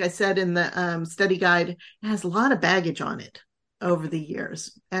 like I said in the study guide, it has a lot of baggage on it over the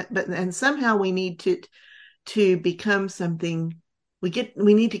years. And somehow we need to become something. We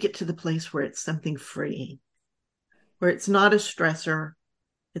need to get to the place where it's something freeing, where it's not a stressor,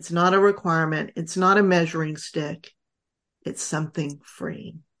 it's not a requirement, it's not a measuring stick. It's something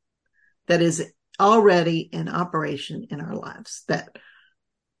freeing that is already in operation in our lives that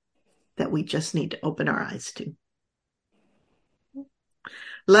we just need to open our eyes to.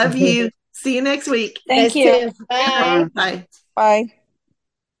 Love you. See you next week. Thank you. Bye. Bye. Bye.